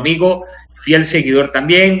 nuestro amigo, fiel seguidor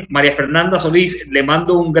también. María Fernanda Solís, le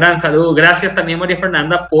mando un gran saludo. Gracias también, María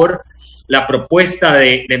Fernanda, por la propuesta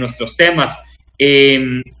de nuestros temas.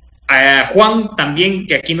 A Juan también,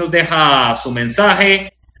 que aquí nos deja su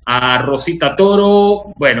mensaje, a Rosita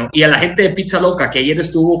Toro, bueno, y a la gente de Pizza Loca, que ayer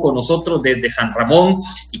estuvo con nosotros desde San Ramón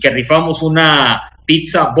y que rifamos una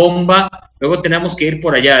pizza bomba. Luego tenemos que ir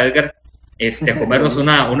por allá, Edgar, a comernos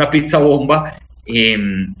una pizza bomba.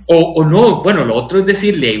 O no, bueno, lo otro es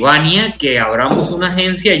decirle a Ivania que abramos una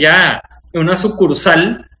agencia ya, una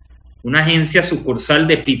agencia sucursal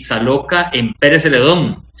de Pizza Loca en Pérez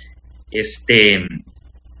Celedón.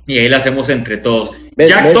 Y ahí la hacemos entre todos.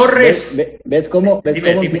 Jack Torres. ¿Ves cómo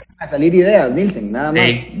empiezan a salir ideas, Nielsen? Nada más.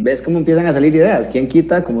 Sí. ¿Ves cómo empiezan a salir ideas? ¿Quién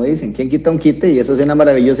quita, como dicen, quién quita un quite? Y eso es una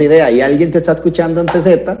maravillosa idea. Y alguien te está escuchando en TZ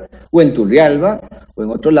o en Turrialba o en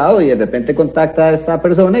otro lado y de repente contacta a esta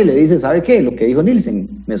persona y le dice, ¿sabe qué? Lo que dijo Nielsen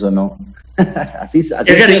me sonó. así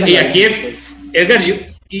Edgar, y aquí es, Edgar,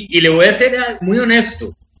 y le voy a ser muy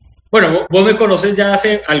honesto. Bueno, vos me conocés ya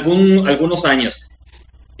hace algunos años.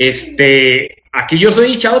 Aquí yo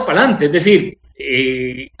soy echado para adelante, es decir,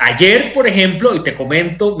 ayer, por ejemplo, y te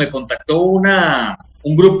comento, me contactó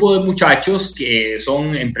un grupo de muchachos que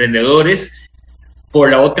son emprendedores por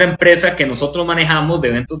la otra empresa que nosotros manejamos de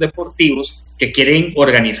eventos deportivos que quieren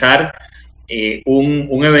organizar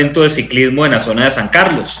un evento de ciclismo en la zona de San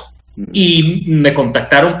Carlos y me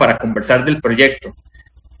contactaron para conversar del proyecto.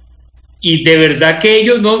 Y de verdad que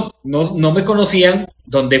ellos no me conocían.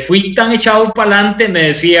 Donde fui tan echado para adelante me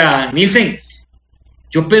decía, Nielsen,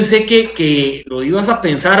 yo pensé que lo ibas a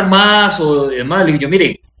pensar más o demás. Le dije yo,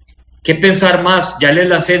 mire, ¿qué pensar más? Ya les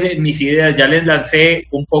lancé mis ideas, ya les lancé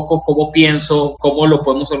un poco cómo pienso, cómo lo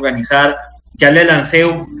podemos organizar, ya les lancé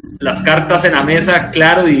las cartas en la mesa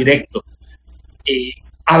claro y directo.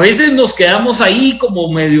 A veces nos quedamos ahí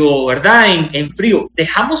como medio, ¿verdad?, en frío.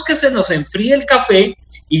 Dejamos que se nos enfríe el café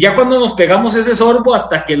y ya cuando nos pegamos ese sorbo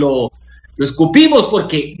hasta que lo escupimos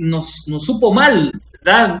porque nos supo mal,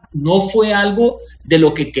 ¿verdad? No fue algo de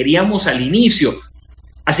lo que queríamos al inicio.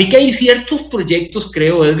 Así que hay ciertos proyectos,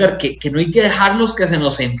 creo, Edgar, que no hay que dejarlos que se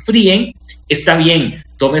nos enfríen. Está bien,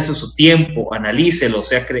 tómese su tiempo, analícelo, o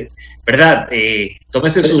sea, ¿verdad?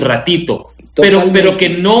 Tómese su ratito, pero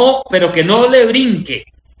que no le brinque.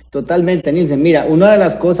 Totalmente, Nilsen. Mira, una de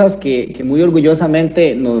las cosas que muy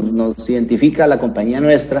orgullosamente nos identifica a la compañía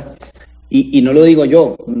nuestra, y no lo digo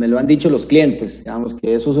yo, me lo han dicho los clientes, digamos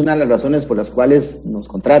que eso es una de las razones por las cuales nos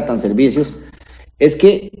contratan servicios, es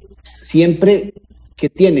que siempre que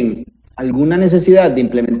tienen alguna necesidad de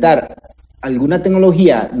implementar alguna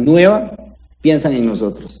tecnología nueva, piensan en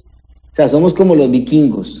nosotros. O sea, somos como los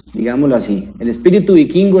vikingos, digámoslo así. El espíritu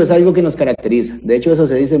vikingo es algo que nos caracteriza. De hecho, eso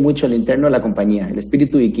se dice mucho al interno de la compañía. El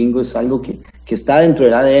espíritu vikingo es algo que está dentro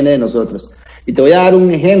del ADN de nosotros. Y te voy a dar un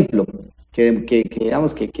ejemplo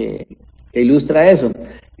que ilustra eso.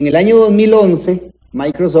 En el año 2011,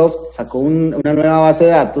 Microsoft sacó una nueva base de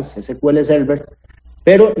datos, SQL Server,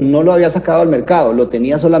 pero no lo había sacado al mercado, lo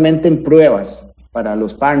tenía solamente en pruebas para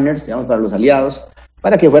los partners, digamos, para los aliados,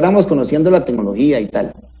 para que fuéramos conociendo la tecnología y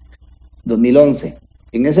tal. 2011.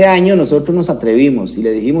 En ese año nosotros nos atrevimos y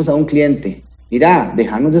le dijimos a un cliente, mira,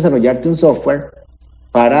 déjanos desarrollarte un software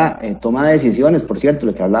para toma de decisiones, por cierto,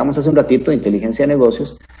 lo que hablábamos hace un ratito de inteligencia de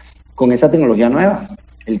negocios, con esa tecnología nueva.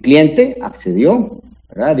 El cliente accedió,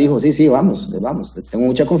 ¿verdad? Dijo, sí, vamos, tengo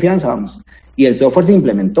mucha confianza, vamos. Y el software se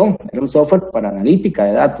implementó, era un software para analítica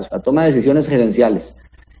de datos, para toma de decisiones gerenciales.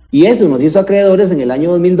 Y eso nos hizo acreedores en el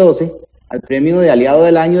año 2012 al premio de Aliado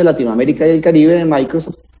del Año de Latinoamérica y el Caribe de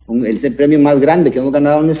Microsoft, es el premio más grande que hemos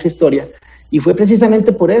ganado en nuestra historia, y fue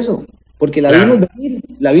precisamente por eso, porque la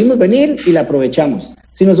vimos venir y la aprovechamos.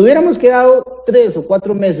 Si nos hubiéramos quedado 3 o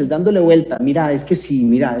 4 meses dándole vuelta, mira, es que sí,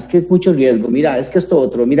 mira, es que es mucho riesgo, mira, es que esto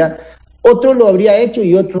otro, mira, otro lo habría hecho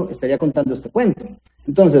y otro estaría contando este cuento.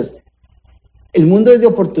 Entonces, el mundo es de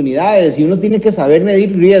oportunidades y uno tiene que saber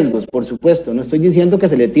medir riesgos, por supuesto, no estoy diciendo que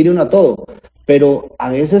se le tire uno a todo, pero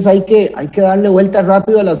a veces hay que darle vuelta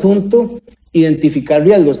rápido al asunto, identificar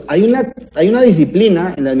riesgos. Hay una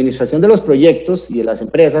disciplina en la administración de los proyectos y de las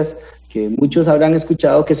empresas que muchos habrán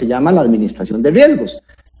escuchado que se llama la administración de riesgos.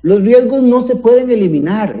 Los riesgos no se pueden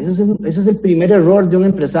eliminar, ese es el primer error de un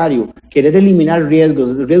empresario, querer eliminar riesgos.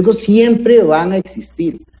 Los riesgos siempre van a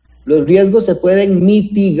existir, los riesgos se pueden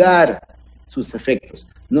mitigar sus efectos,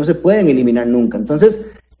 no se pueden eliminar nunca.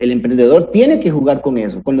 Entonces, el emprendedor tiene que jugar con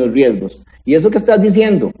eso, con los riesgos. Y eso que estás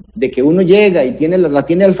diciendo, de que uno llega y la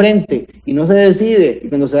tiene al frente y no se decide, y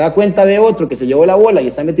cuando se da cuenta ve otro que se llevó la bola y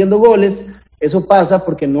está metiendo goles, eso pasa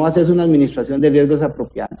porque no haces una administración de riesgos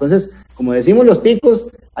apropiada. Entonces, como decimos los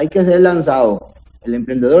ticos, hay que ser lanzado. El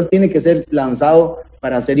emprendedor tiene que ser lanzado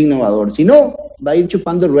para ser innovador. Si no, va a ir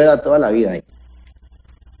chupando rueda toda la vida ahí.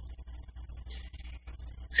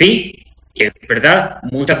 Sí, es verdad,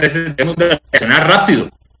 muchas veces debemos de reaccionar rápido,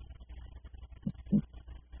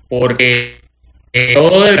 porque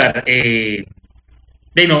todo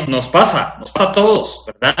nos pasa a todos,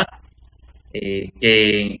 ¿verdad?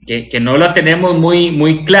 Que no la tenemos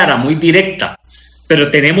muy clara, muy directa, pero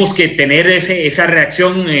tenemos que tener esa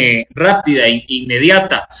reacción rápida e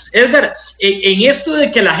inmediata. Edgar, en esto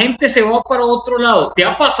de que la gente se va para otro lado, ¿te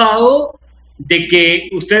ha pasado de que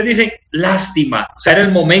ustedes dicen, lástima, o sea, era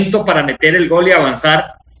el momento para meter el gol y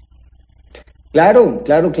avanzar? Claro,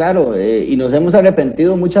 y nos hemos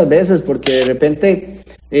arrepentido muchas veces porque de repente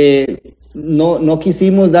no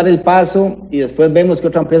quisimos dar el paso y después vemos que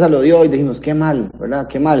otra empresa lo dio y dijimos, qué mal, ¿verdad?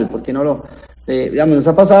 Qué mal, porque no lo... digamos, nos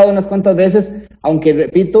ha pasado unas cuantas veces, aunque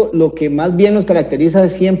repito, lo que más bien nos caracteriza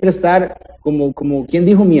es siempre estar como quien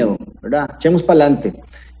dijo miedo, ¿verdad? Echemos para adelante.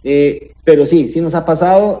 Pero sí nos ha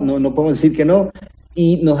pasado, no podemos decir que no,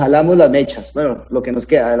 y nos jalamos las mechas, bueno, lo que nos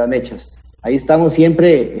queda de las mechas. Ahí estamos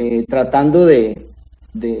siempre tratando de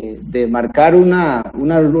marcar una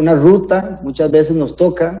ruta. Muchas veces nos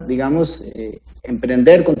toca, digamos,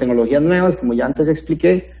 emprender con tecnologías nuevas, como ya antes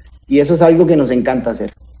expliqué, y eso es algo que nos encanta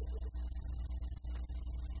hacer.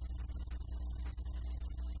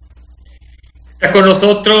 Está con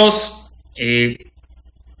nosotros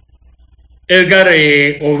Edgar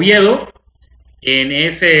Oviedo, quien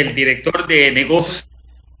es el director de negocios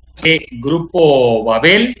de Grupo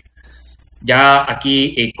Babel, ya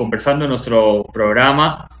aquí conversando en nuestro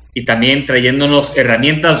programa y también trayéndonos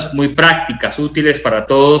herramientas muy prácticas, útiles para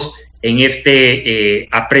todos en este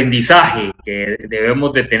aprendizaje que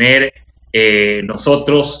debemos de tener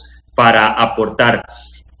nosotros para aportar.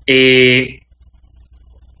 Me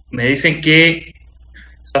dicen que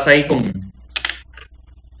estás ahí con...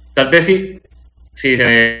 Tal vez sí se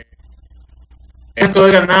me...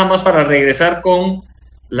 Nada más para regresar con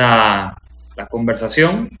la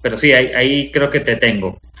conversación, pero sí, ahí creo que te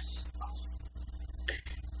tengo.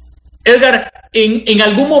 Edgar, en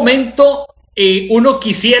algún momento uno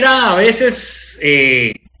quisiera a veces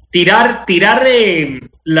tirar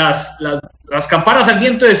las campanas al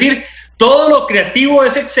viento y decir, todo lo creativo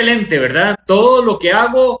es excelente, ¿verdad? Todo lo que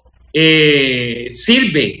hago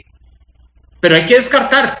sirve, pero hay que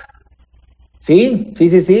descartar. Sí.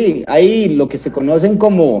 Hay lo que se conocen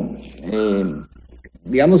como,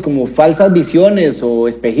 digamos, como falsas visiones o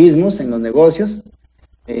espejismos en los negocios,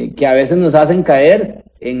 que a veces nos hacen caer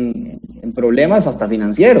en problemas hasta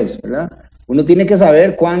financieros, ¿verdad? Uno tiene que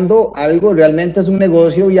saber cuándo algo realmente es un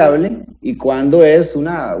negocio viable y cuándo es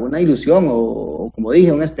una ilusión o, como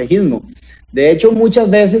dije, un espejismo. De hecho, muchas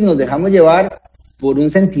veces nos dejamos llevar por un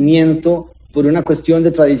sentimiento, por una cuestión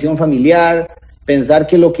de tradición familiar, pensar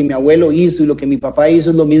que lo que mi abuelo hizo y lo que mi papá hizo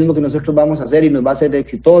es lo mismo que nosotros vamos a hacer y nos va a hacer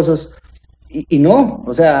exitosos. Y no,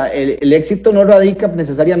 o sea, el éxito no radica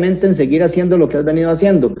necesariamente en seguir haciendo lo que has venido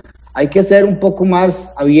haciendo. Hay que ser un poco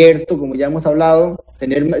más abierto, como ya hemos hablado,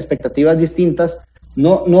 tener expectativas distintas,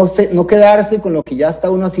 no quedarse con lo que ya está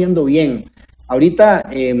uno haciendo bien. Ahorita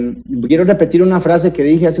quiero repetir una frase que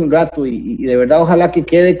dije hace un rato y de verdad ojalá que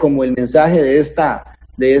quede como el mensaje de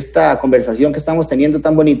esta conversación que estamos teniendo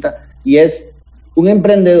tan bonita, y es: un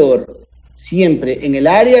emprendedor siempre, en el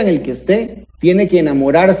área en el que esté, tiene que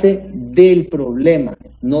enamorarse del problema,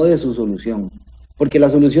 no de su solución, porque la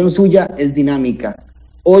solución suya es dinámica.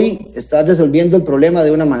 Hoy estás resolviendo el problema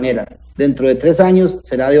de una manera, dentro de 3 años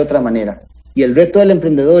será de otra manera. Y el reto del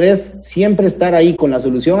emprendedor es siempre estar ahí con la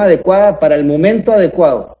solución adecuada para el momento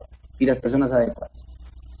adecuado y las personas adecuadas.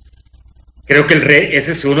 Creo que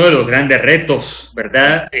ese es uno de los grandes retos,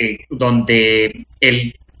 ¿verdad? Donde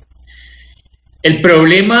el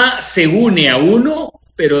problema se une a uno,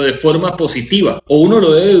 pero de forma positiva, o uno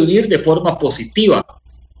lo debe unir de forma positiva.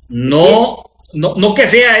 No que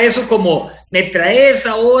sea eso como, me traes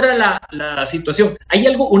ahora la situación. Hay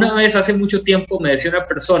algo, una vez hace mucho tiempo me decía una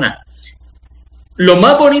persona, lo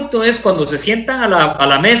más bonito es cuando se sientan a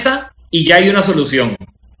la mesa y ya hay una solución,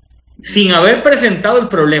 sin haber presentado el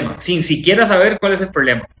problema, sin siquiera saber cuál es el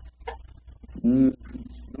problema. No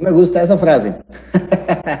me gusta esa frase,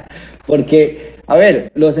 porque, a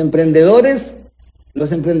ver, los emprendedores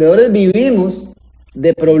vivimos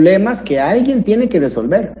de problemas que alguien tiene que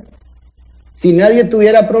resolver. Si nadie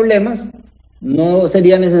tuviera problemas, no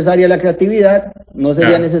sería necesaria la creatividad, no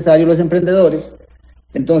sería necesario los emprendedores.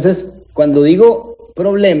 Entonces, cuando digo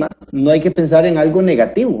problema, no hay que pensar en algo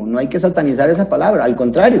negativo, no hay que satanizar esa palabra, al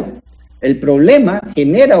contrario, el problema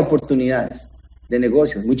genera oportunidades de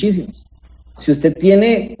negocios, muchísimos. Si usted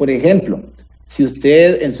tiene, por ejemplo, si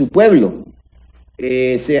usted en su pueblo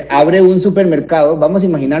se abre un supermercado, vamos a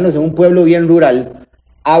imaginarnos en un pueblo bien rural,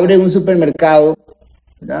 abre un supermercado,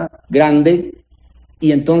 ¿verdad?, grande,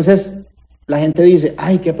 y entonces la gente dice,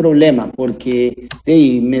 ay, qué problema, porque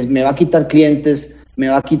me va a quitar clientes, me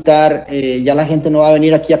va a quitar, ya la gente no va a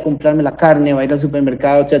venir aquí a comprarme la carne, va a ir al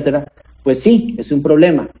supermercado, etcétera. Pues sí, es un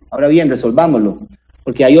problema. Ahora bien, resolvámoslo,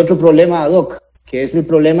 porque hay otro problema ad hoc, que es el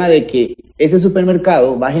problema de que ese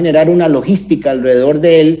supermercado va a generar una logística alrededor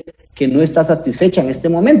de él que no está satisfecha en este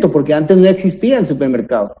momento, porque antes no existía el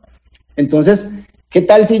supermercado. Entonces, ¿qué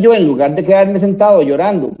tal si yo, en lugar de quedarme sentado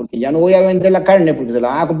llorando, porque ya no voy a vender la carne porque se la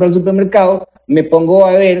van a comprar al supermercado, me pongo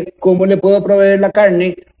a ver cómo le puedo proveer la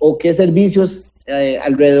carne o qué servicios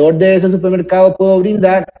alrededor de ese supermercado puedo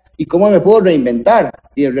brindar y cómo me puedo reinventar?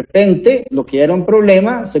 Y de repente, lo que era un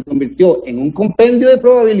problema se convirtió en un compendio de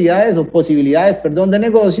probabilidades o posibilidades, de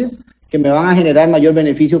negocio, que me van a generar mayor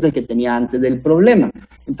beneficio que el que tenía antes del problema.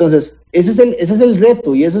 Entonces, ese es el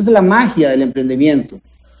reto y eso es la magia del emprendimiento.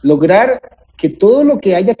 Lograr que todo lo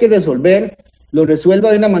que haya que resolver lo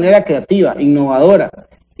resuelva de una manera creativa, innovadora,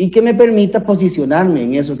 y que me permita posicionarme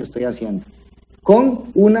en eso que estoy haciendo,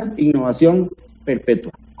 con una innovación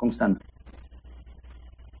perpetua, constante.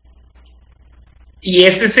 Y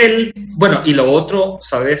ese es bueno, y lo otro,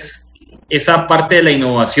 ¿sabes? Esa parte de la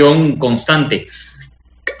innovación constante.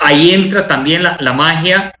 Ahí entra también la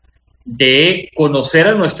magia de conocer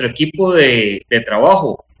a nuestro equipo de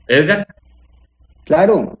trabajo, Edgar.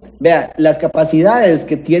 Claro, vea, las capacidades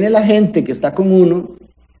que tiene la gente que está con uno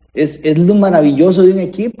es lo maravilloso de un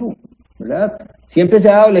equipo, ¿verdad? Siempre se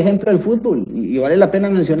ha dado el ejemplo del fútbol y vale la pena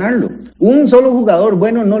mencionarlo. Un solo jugador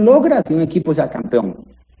bueno no logra que un equipo sea campeón,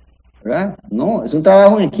 ¿verdad? No, es un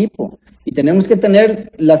trabajo en equipo y tenemos que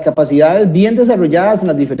tener las capacidades bien desarrolladas en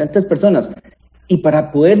las diferentes personas. Y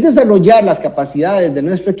para poder desarrollar las capacidades de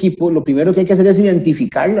nuestro equipo, lo primero que hay que hacer es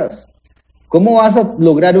identificarlas. ¿Cómo vas a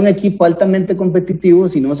lograr un equipo altamente competitivo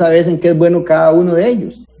si no sabes en qué es bueno cada uno de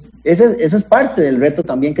ellos? Ese es parte del reto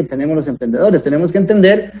también que tenemos los emprendedores. Tenemos que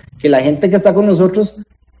entender que la gente que está con nosotros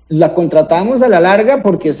la contratamos a la larga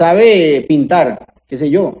porque sabe pintar, qué sé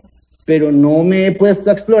yo, pero no me he puesto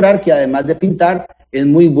a explorar que además de pintar es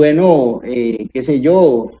muy bueno, qué sé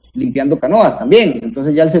yo, limpiando canoas también.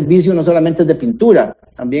 Entonces ya el servicio no solamente es de pintura,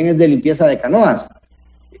 también es de limpieza de canoas.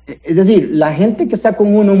 Es decir, la gente que está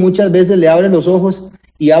con uno muchas veces le abre los ojos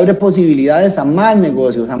y abre posibilidades a más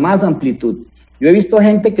negocios, a más amplitud. Yo he visto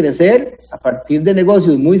gente crecer a partir de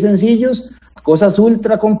negocios muy sencillos, a cosas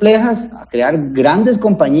ultra complejas, a crear grandes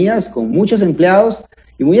compañías con muchos empleados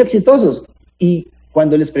y muy exitosos. Y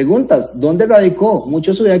cuando les preguntas dónde radicó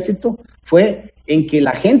mucho su éxito, fue en que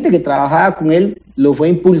la gente que trabajaba con él lo fue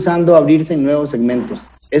impulsando a abrirse en nuevos segmentos.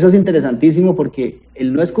 Eso es interesantísimo porque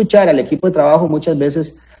el no escuchar al equipo de trabajo muchas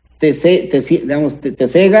veces te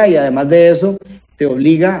cega y además de eso te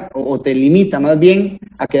obliga o te limita más bien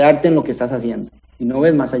a quedarte en lo que estás haciendo y no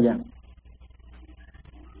ves más allá.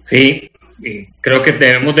 Sí, creo que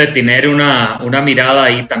debemos de tener una mirada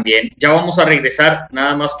ahí también. Ya vamos a regresar,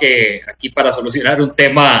 nada más que aquí para solucionar un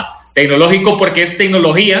tema tecnológico, porque es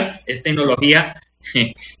tecnología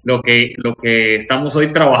lo que estamos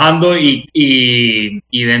hoy trabajando y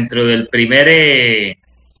dentro del primer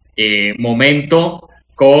momento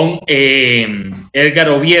con Edgar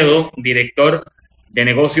Oviedo, director de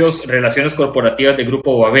negocios, relaciones corporativas de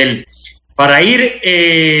Grupo Babel. Para ir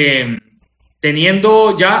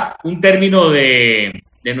teniendo ya un término de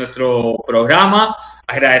nuestro programa,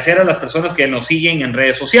 agradecer a las personas que nos siguen en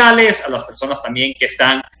redes sociales, a las personas también que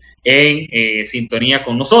están en sintonía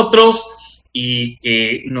con nosotros y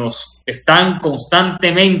que nos están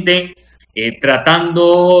constantemente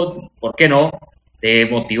tratando, ¿por qué no?, de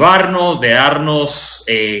motivarnos, de darnos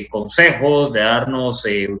consejos, de darnos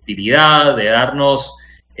utilidad, de darnos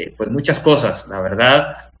pues muchas cosas, la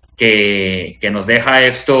verdad, que nos deja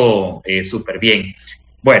esto súper bien.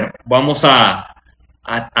 Bueno, vamos a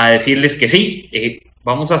decirles que sí,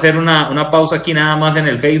 vamos a hacer una pausa aquí nada más en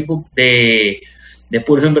el Facebook de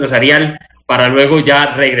Pulso Empresarial para luego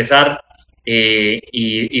ya regresar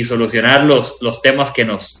y solucionar los temas que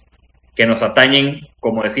nos atañen,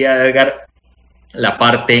 como decía Edgar, la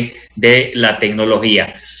parte de la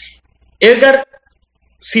tecnología. Edgar,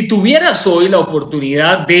 si tuvieras hoy la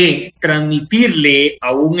oportunidad de transmitirle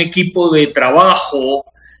a un equipo de trabajo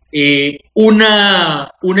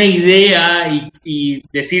una idea y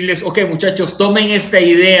decirles, ok, muchachos, tomen esta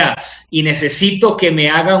idea y necesito que me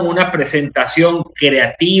hagan una presentación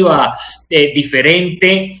creativa,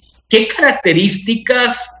 diferente, ¿qué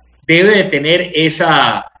características debe de tener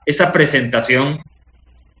esa presentación?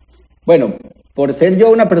 Bueno, por ser yo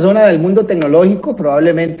una persona del mundo tecnológico,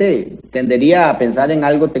 probablemente tendería a pensar en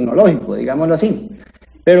algo tecnológico, digámoslo así.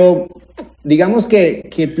 Pero digamos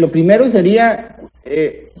que lo primero sería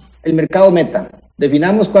el mercado meta.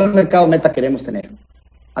 Definamos cuál mercado meta queremos tener.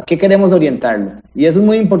 ¿A qué queremos orientarlo? Y eso es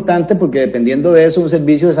muy importante porque dependiendo de eso un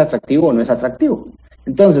servicio es atractivo o no es atractivo.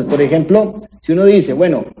 Entonces, por ejemplo, si uno dice,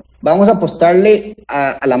 bueno, vamos a apostarle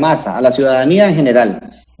a la masa, a la ciudadanía en general,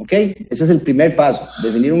 ¿ok? Ese es el primer paso,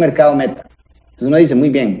 definir un mercado meta. Entonces uno dice, muy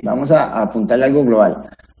bien, vamos a apuntarle a algo global.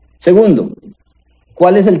 Segundo,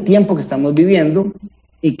 ¿cuál es el tiempo que estamos viviendo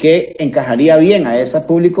y qué encajaría bien a ese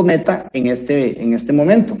público meta en este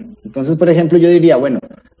momento? Entonces, por ejemplo, yo diría, bueno,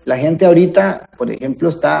 la gente ahorita, por ejemplo,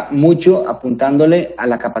 está mucho apuntándole a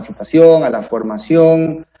la capacitación, a la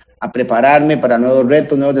formación, a prepararme para nuevos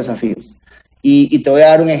retos, nuevos desafíos. Y te voy a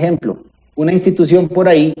dar un ejemplo. Una institución por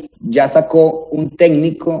ahí ya sacó un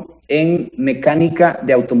técnico en mecánica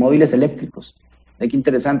de automóviles eléctricos. Qué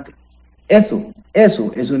interesante. Eso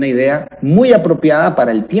es una idea muy apropiada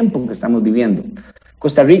para el tiempo que estamos viviendo.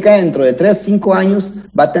 Costa Rica dentro de 3-5 años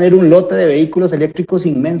va a tener un lote de vehículos eléctricos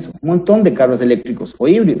inmenso, un montón de carros eléctricos o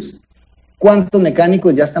híbridos. ¿Cuántos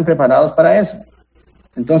mecánicos ya están preparados para eso?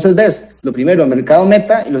 Entonces ves, lo primero, el mercado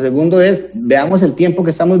meta, y lo segundo es, veamos el tiempo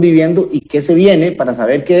que estamos viviendo y qué se viene para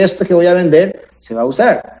saber que esto que voy a vender se va a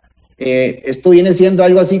usar. Esto viene siendo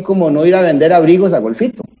algo así como no ir a vender abrigos a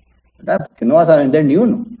Golfito, ¿verdad? Porque no vas a vender ni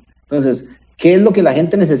uno. Entonces, ¿qué es lo que la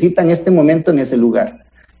gente necesita en este momento, en ese lugar?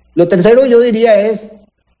 Lo tercero yo diría es,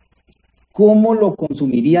 ¿cómo lo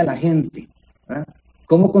consumiría la gente? ¿Verdad?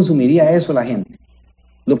 ¿Cómo consumiría eso la gente?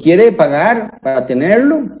 ¿Lo quiere pagar para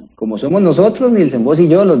tenerlo, como somos nosotros, Nielsen, vos y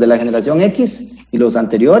yo, los de la generación X y los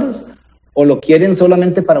anteriores? ¿O lo quieren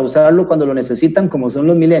solamente para usarlo cuando lo necesitan, como son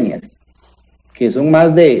los millennials? Que son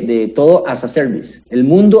más de todo as a service, el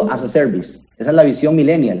mundo as a service. Esa es la visión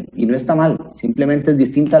millennial y no está mal, simplemente es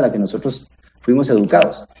distinta a la que nosotros fuimos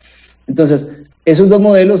educados. Entonces, esos dos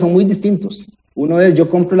modelos son muy distintos. Uno es yo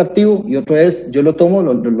compro el activo y otro es yo lo tomo,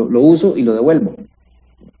 lo uso y lo devuelvo.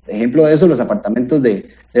 Ejemplo de eso, los apartamentos de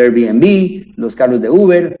Airbnb, los carros de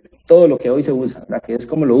Uber, todo lo que hoy se usa, ¿verdad? Que es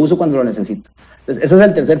como lo uso cuando lo necesito. Entonces, ese es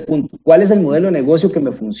el tercer punto. ¿Cuál es el modelo de negocio que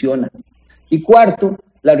me funciona? Y cuarto,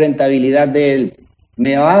 la rentabilidad de él.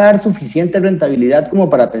 ¿Me va a dar suficiente rentabilidad como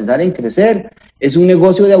para pensar en crecer? ¿Es un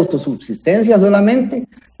negocio de autosubsistencia solamente?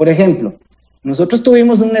 Por ejemplo, nosotros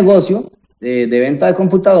tuvimos un negocio de venta de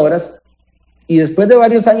computadoras y después de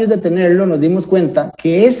varios años de tenerlo nos dimos cuenta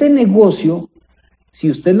que ese negocio, si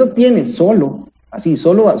usted lo tiene solo, así,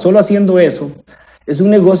 solo haciendo eso, es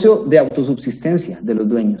un negocio de autosubsistencia de los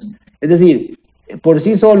dueños. Es decir, por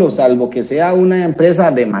sí solo, salvo que sea una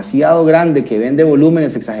empresa demasiado grande que vende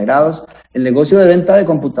volúmenes exagerados, el negocio de venta de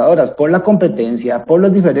computadoras, por la competencia, por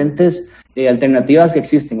las diferentes alternativas que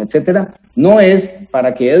existen, etcétera, no es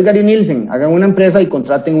para que Edgar y Nielsen hagan una empresa y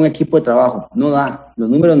contraten un equipo de trabajo. No da, los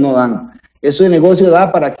números no dan. Eso de negocio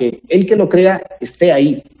da para que el que lo crea esté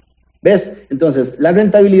ahí. ¿Ves? Entonces, la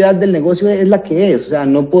rentabilidad del negocio es la que es. O sea,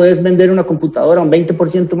 no puedes vender una computadora un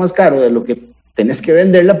 20% más caro de lo que tenés que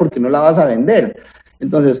venderla porque no la vas a vender.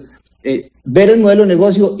 Entonces, ver el modelo de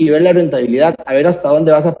negocio y ver la rentabilidad, a ver hasta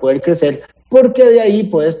dónde vas a poder crecer, porque de ahí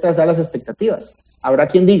puedes trazar las expectativas. Habrá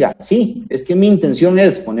quien diga, sí, es que mi intención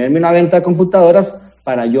es ponerme una venta de computadoras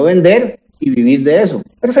para yo vender y vivir de eso.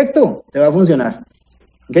 Perfecto, te va a funcionar.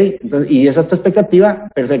 ¿Okay? Entonces, y esa es tu expectativa,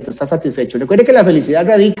 perfecto, estás satisfecho. Recuerde que la felicidad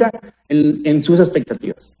radica en sus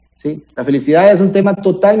expectativas, ¿sí? La felicidad es un tema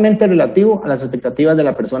totalmente relativo a las expectativas de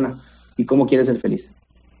la persona y cómo quiere ser feliz.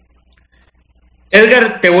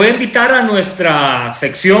 Edgar, te voy a invitar a nuestra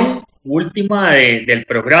sección última del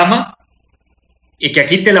programa y que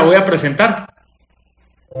aquí te la voy a presentar.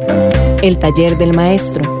 El taller del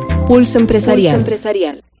maestro, Pulso Empresarial.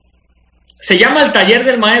 Se llama el taller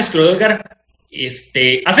del maestro, Edgar.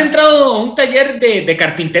 ¿Has entrado a un taller de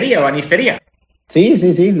carpintería, banistería?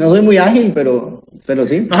 Sí, no soy muy ágil, pero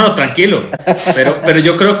sí. No, tranquilo. Pero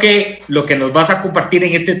yo creo que lo que nos vas a compartir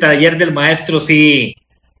en este taller del maestro sí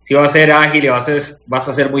va a ser ágil y vas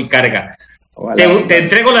a ser muy carga. Te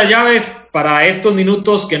entrego las llaves para estos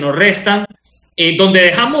minutos que nos restan, donde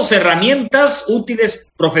dejamos herramientas útiles,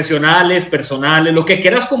 profesionales, personales, lo que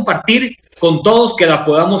quieras compartir con todos, que la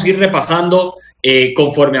podamos ir repasando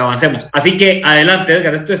conforme avancemos. Así que adelante,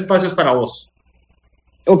 Edgar, este espacio es para vos.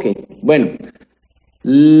 Ok, bueno.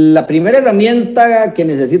 La primera herramienta que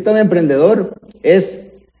necesita un emprendedor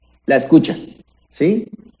es la escucha, ¿sí?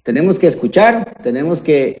 Tenemos que escuchar, tenemos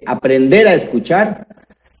que aprender a escuchar.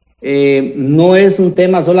 No es un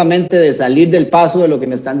tema solamente de salir del paso de lo que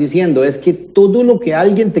me están diciendo, es que todo lo que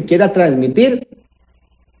alguien te quiera transmitir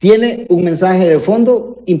tiene un mensaje de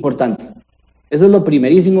fondo importante. Eso es lo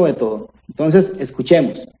primerísimo de todo. Entonces,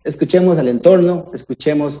 escuchemos al entorno,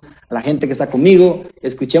 escuchemos a la gente que está conmigo,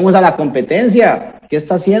 escuchemos a la competencia, qué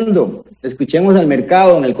está haciendo, escuchemos al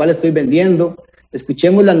mercado en el cual estoy vendiendo,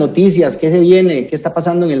 escuchemos las noticias, qué se viene, qué está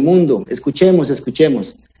pasando en el mundo, escuchemos.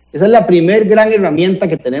 Esa es la primer gran herramienta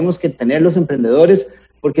que tenemos que tener los emprendedores,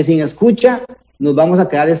 porque sin escucha nos vamos a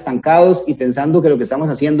quedar estancados y pensando que lo que estamos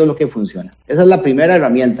haciendo es lo que funciona. Esa es la primera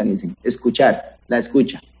herramienta, Nielsen, escuchar, la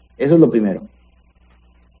escucha. Eso es lo primero.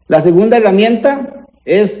 La segunda herramienta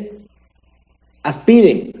es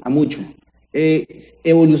aspire a mucho,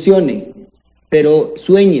 evolucione, pero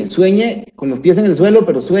sueñe con los pies en el suelo,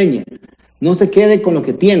 pero sueñe. No se quede con lo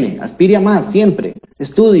que tiene, aspire a más siempre,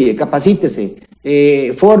 estudie, capacítese,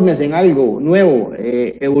 fórmese en algo nuevo,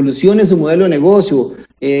 evolucione su modelo de negocio,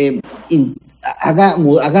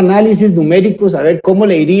 haga análisis numéricos, a ver cómo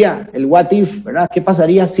le iría el what if, ¿verdad? ¿Qué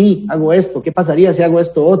pasaría si hago esto? ¿Qué pasaría si hago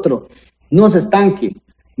esto otro? No se estanque,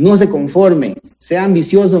 no se conforme, sea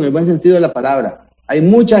ambicioso en el buen sentido de la palabra. Hay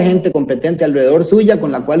mucha gente competente alrededor suya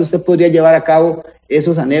con la cual usted podría llevar a cabo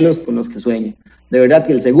esos anhelos con los que sueña. De verdad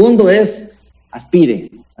que el segundo es aspire.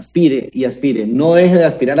 No deje de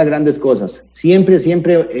aspirar a grandes cosas. Siempre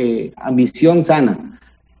ambición sana.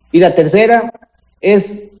 Y la tercera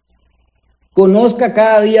es conozca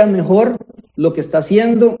cada día mejor lo que está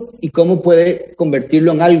haciendo y cómo puede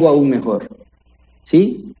convertirlo en algo aún mejor.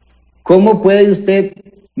 ¿Sí? ¿Cómo puede usted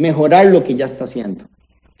mejorar lo que ya está haciendo?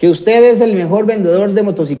 Que usted es el mejor vendedor de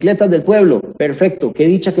motocicletas del pueblo. Perfecto, qué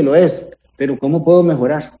dicha que lo es. Pero ¿cómo puedo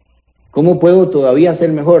mejorar? ¿Cómo puedo todavía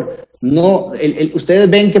ser mejor? No, ustedes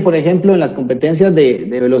ven que, por ejemplo, en las competencias de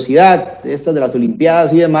velocidad, estas de las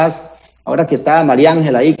Olimpiadas y demás, ahora que está María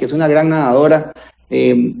Ángela ahí, que es una gran nadadora,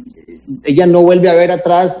 ella no vuelve a ver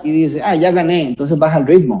atrás y dice, ya gané, entonces baja el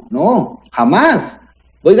ritmo. No, jamás.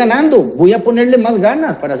 Voy ganando, voy a ponerle más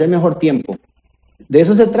ganas para hacer mejor tiempo. De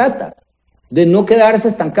eso se trata, de no quedarse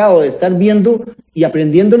estancado, de estar viendo y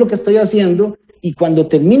aprendiendo lo que estoy haciendo. Y cuando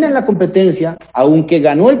termina la competencia, aunque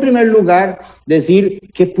ganó el primer lugar, decir,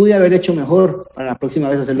 ¿qué pude haber hecho mejor para la próxima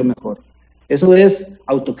vez hacerlo mejor? Eso es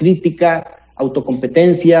autocrítica,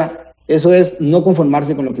 autocompetencia, eso es no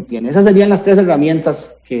conformarse con lo que tiene. Esas serían las 3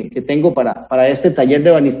 herramientas que tengo para este taller de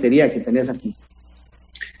ebanistería que tenés aquí.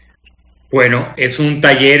 Bueno, es un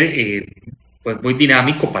taller pues muy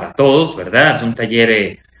dinámico para todos, ¿verdad? Es un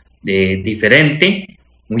taller diferente,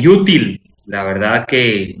 muy útil, la verdad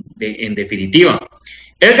que en definitiva.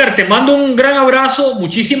 Edgar, te mando un gran abrazo,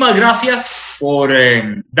 muchísimas gracias por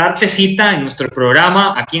darte cita en nuestro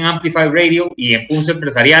programa aquí en Amplify Radio y en Pulso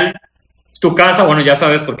Empresarial. Es tu casa, bueno, ya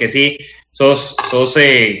sabes, porque sí, sos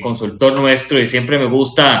consultor nuestro y siempre me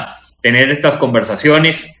gusta tener estas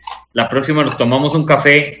conversaciones. La próxima nos tomamos un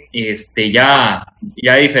café ya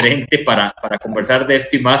diferente para conversar de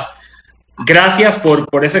esto y más. Gracias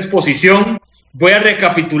por esa exposición. Voy a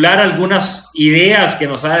recapitular algunas ideas que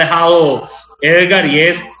nos ha dejado Edgar, y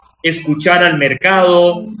es escuchar al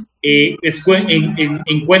mercado,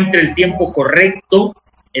 encuentre el tiempo correcto,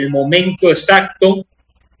 el momento exacto,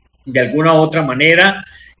 de alguna u otra manera.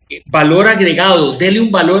 Valor agregado, dele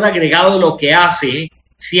un valor agregado a lo que hace.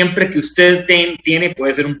 Siempre que usted tiene,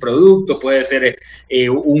 puede ser un producto, puede ser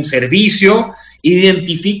un servicio,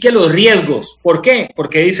 identifique los riesgos. ¿Por qué?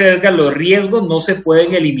 Porque dice Edgar, los riesgos no se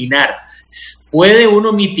pueden eliminar. Puede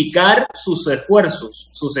uno mitigar sus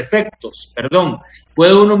efectos,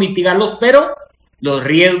 puede uno mitigarlos, pero los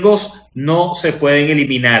riesgos no se pueden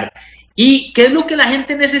eliminar. ¿Y qué es lo que la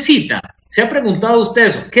gente necesita? ¿Se ha preguntado usted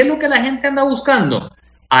eso? ¿Qué es lo que la gente anda buscando?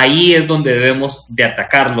 Ahí es donde debemos de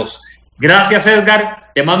atacarlos. Gracias,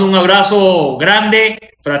 Edgar. Te mando un abrazo grande,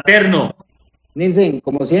 fraterno. Nilsen,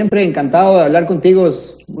 como siempre, encantado de hablar contigo.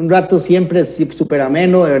 Un rato siempre súper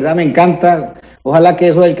ameno, de verdad me encanta. Ojalá que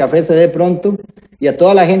eso del café se dé pronto. Y a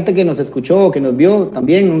toda la gente que nos escuchó, que nos vio,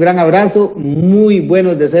 también un gran abrazo. Muy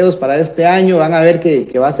buenos deseos para este año. Van a ver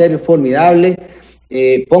que va a ser formidable.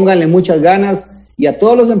 Pónganle muchas ganas. Y a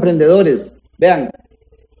todos los emprendedores, vean,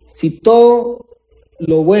 si todo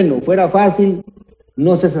lo bueno fuera fácil,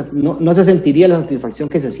 no se sentiría la satisfacción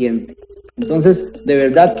que se siente. Entonces, de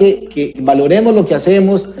verdad que valoremos lo que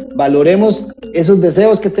hacemos, valoremos esos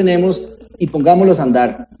deseos que tenemos y pongámoslos a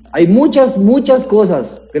andar. Hay muchas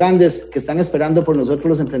cosas grandes que están esperando por nosotros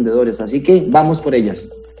los emprendedores, así que vamos por ellas.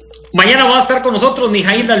 Mañana va a estar con nosotros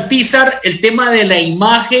Mijail Alpizar, el tema de la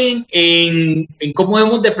imagen, en cómo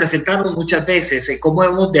debemos de presentarnos muchas veces, en cómo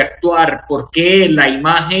debemos de actuar, por qué la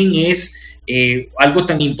imagen es algo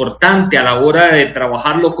tan importante a la hora de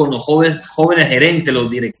trabajarlo con los jóvenes gerentes, los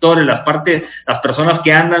directores, las personas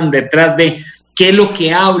que andan detrás de qué es lo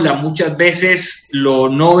que habla muchas veces lo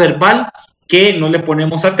no verbal, que no le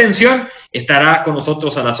ponemos atención. Estará con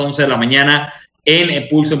nosotros a las 11 de la mañana en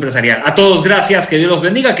Pulso Empresarial. A todos, gracias, que Dios los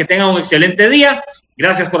bendiga, que tengan un excelente día.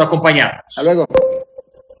 Gracias por acompañarnos. Hasta luego.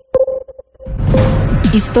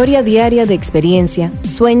 Historia diaria de experiencia,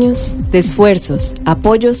 sueños, de esfuerzos,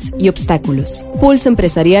 apoyos y obstáculos. Pulso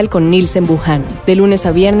Empresarial con Nilsen Buján, de lunes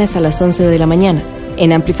a viernes a las 11 de la mañana,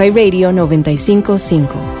 en Amplify Radio 95.5.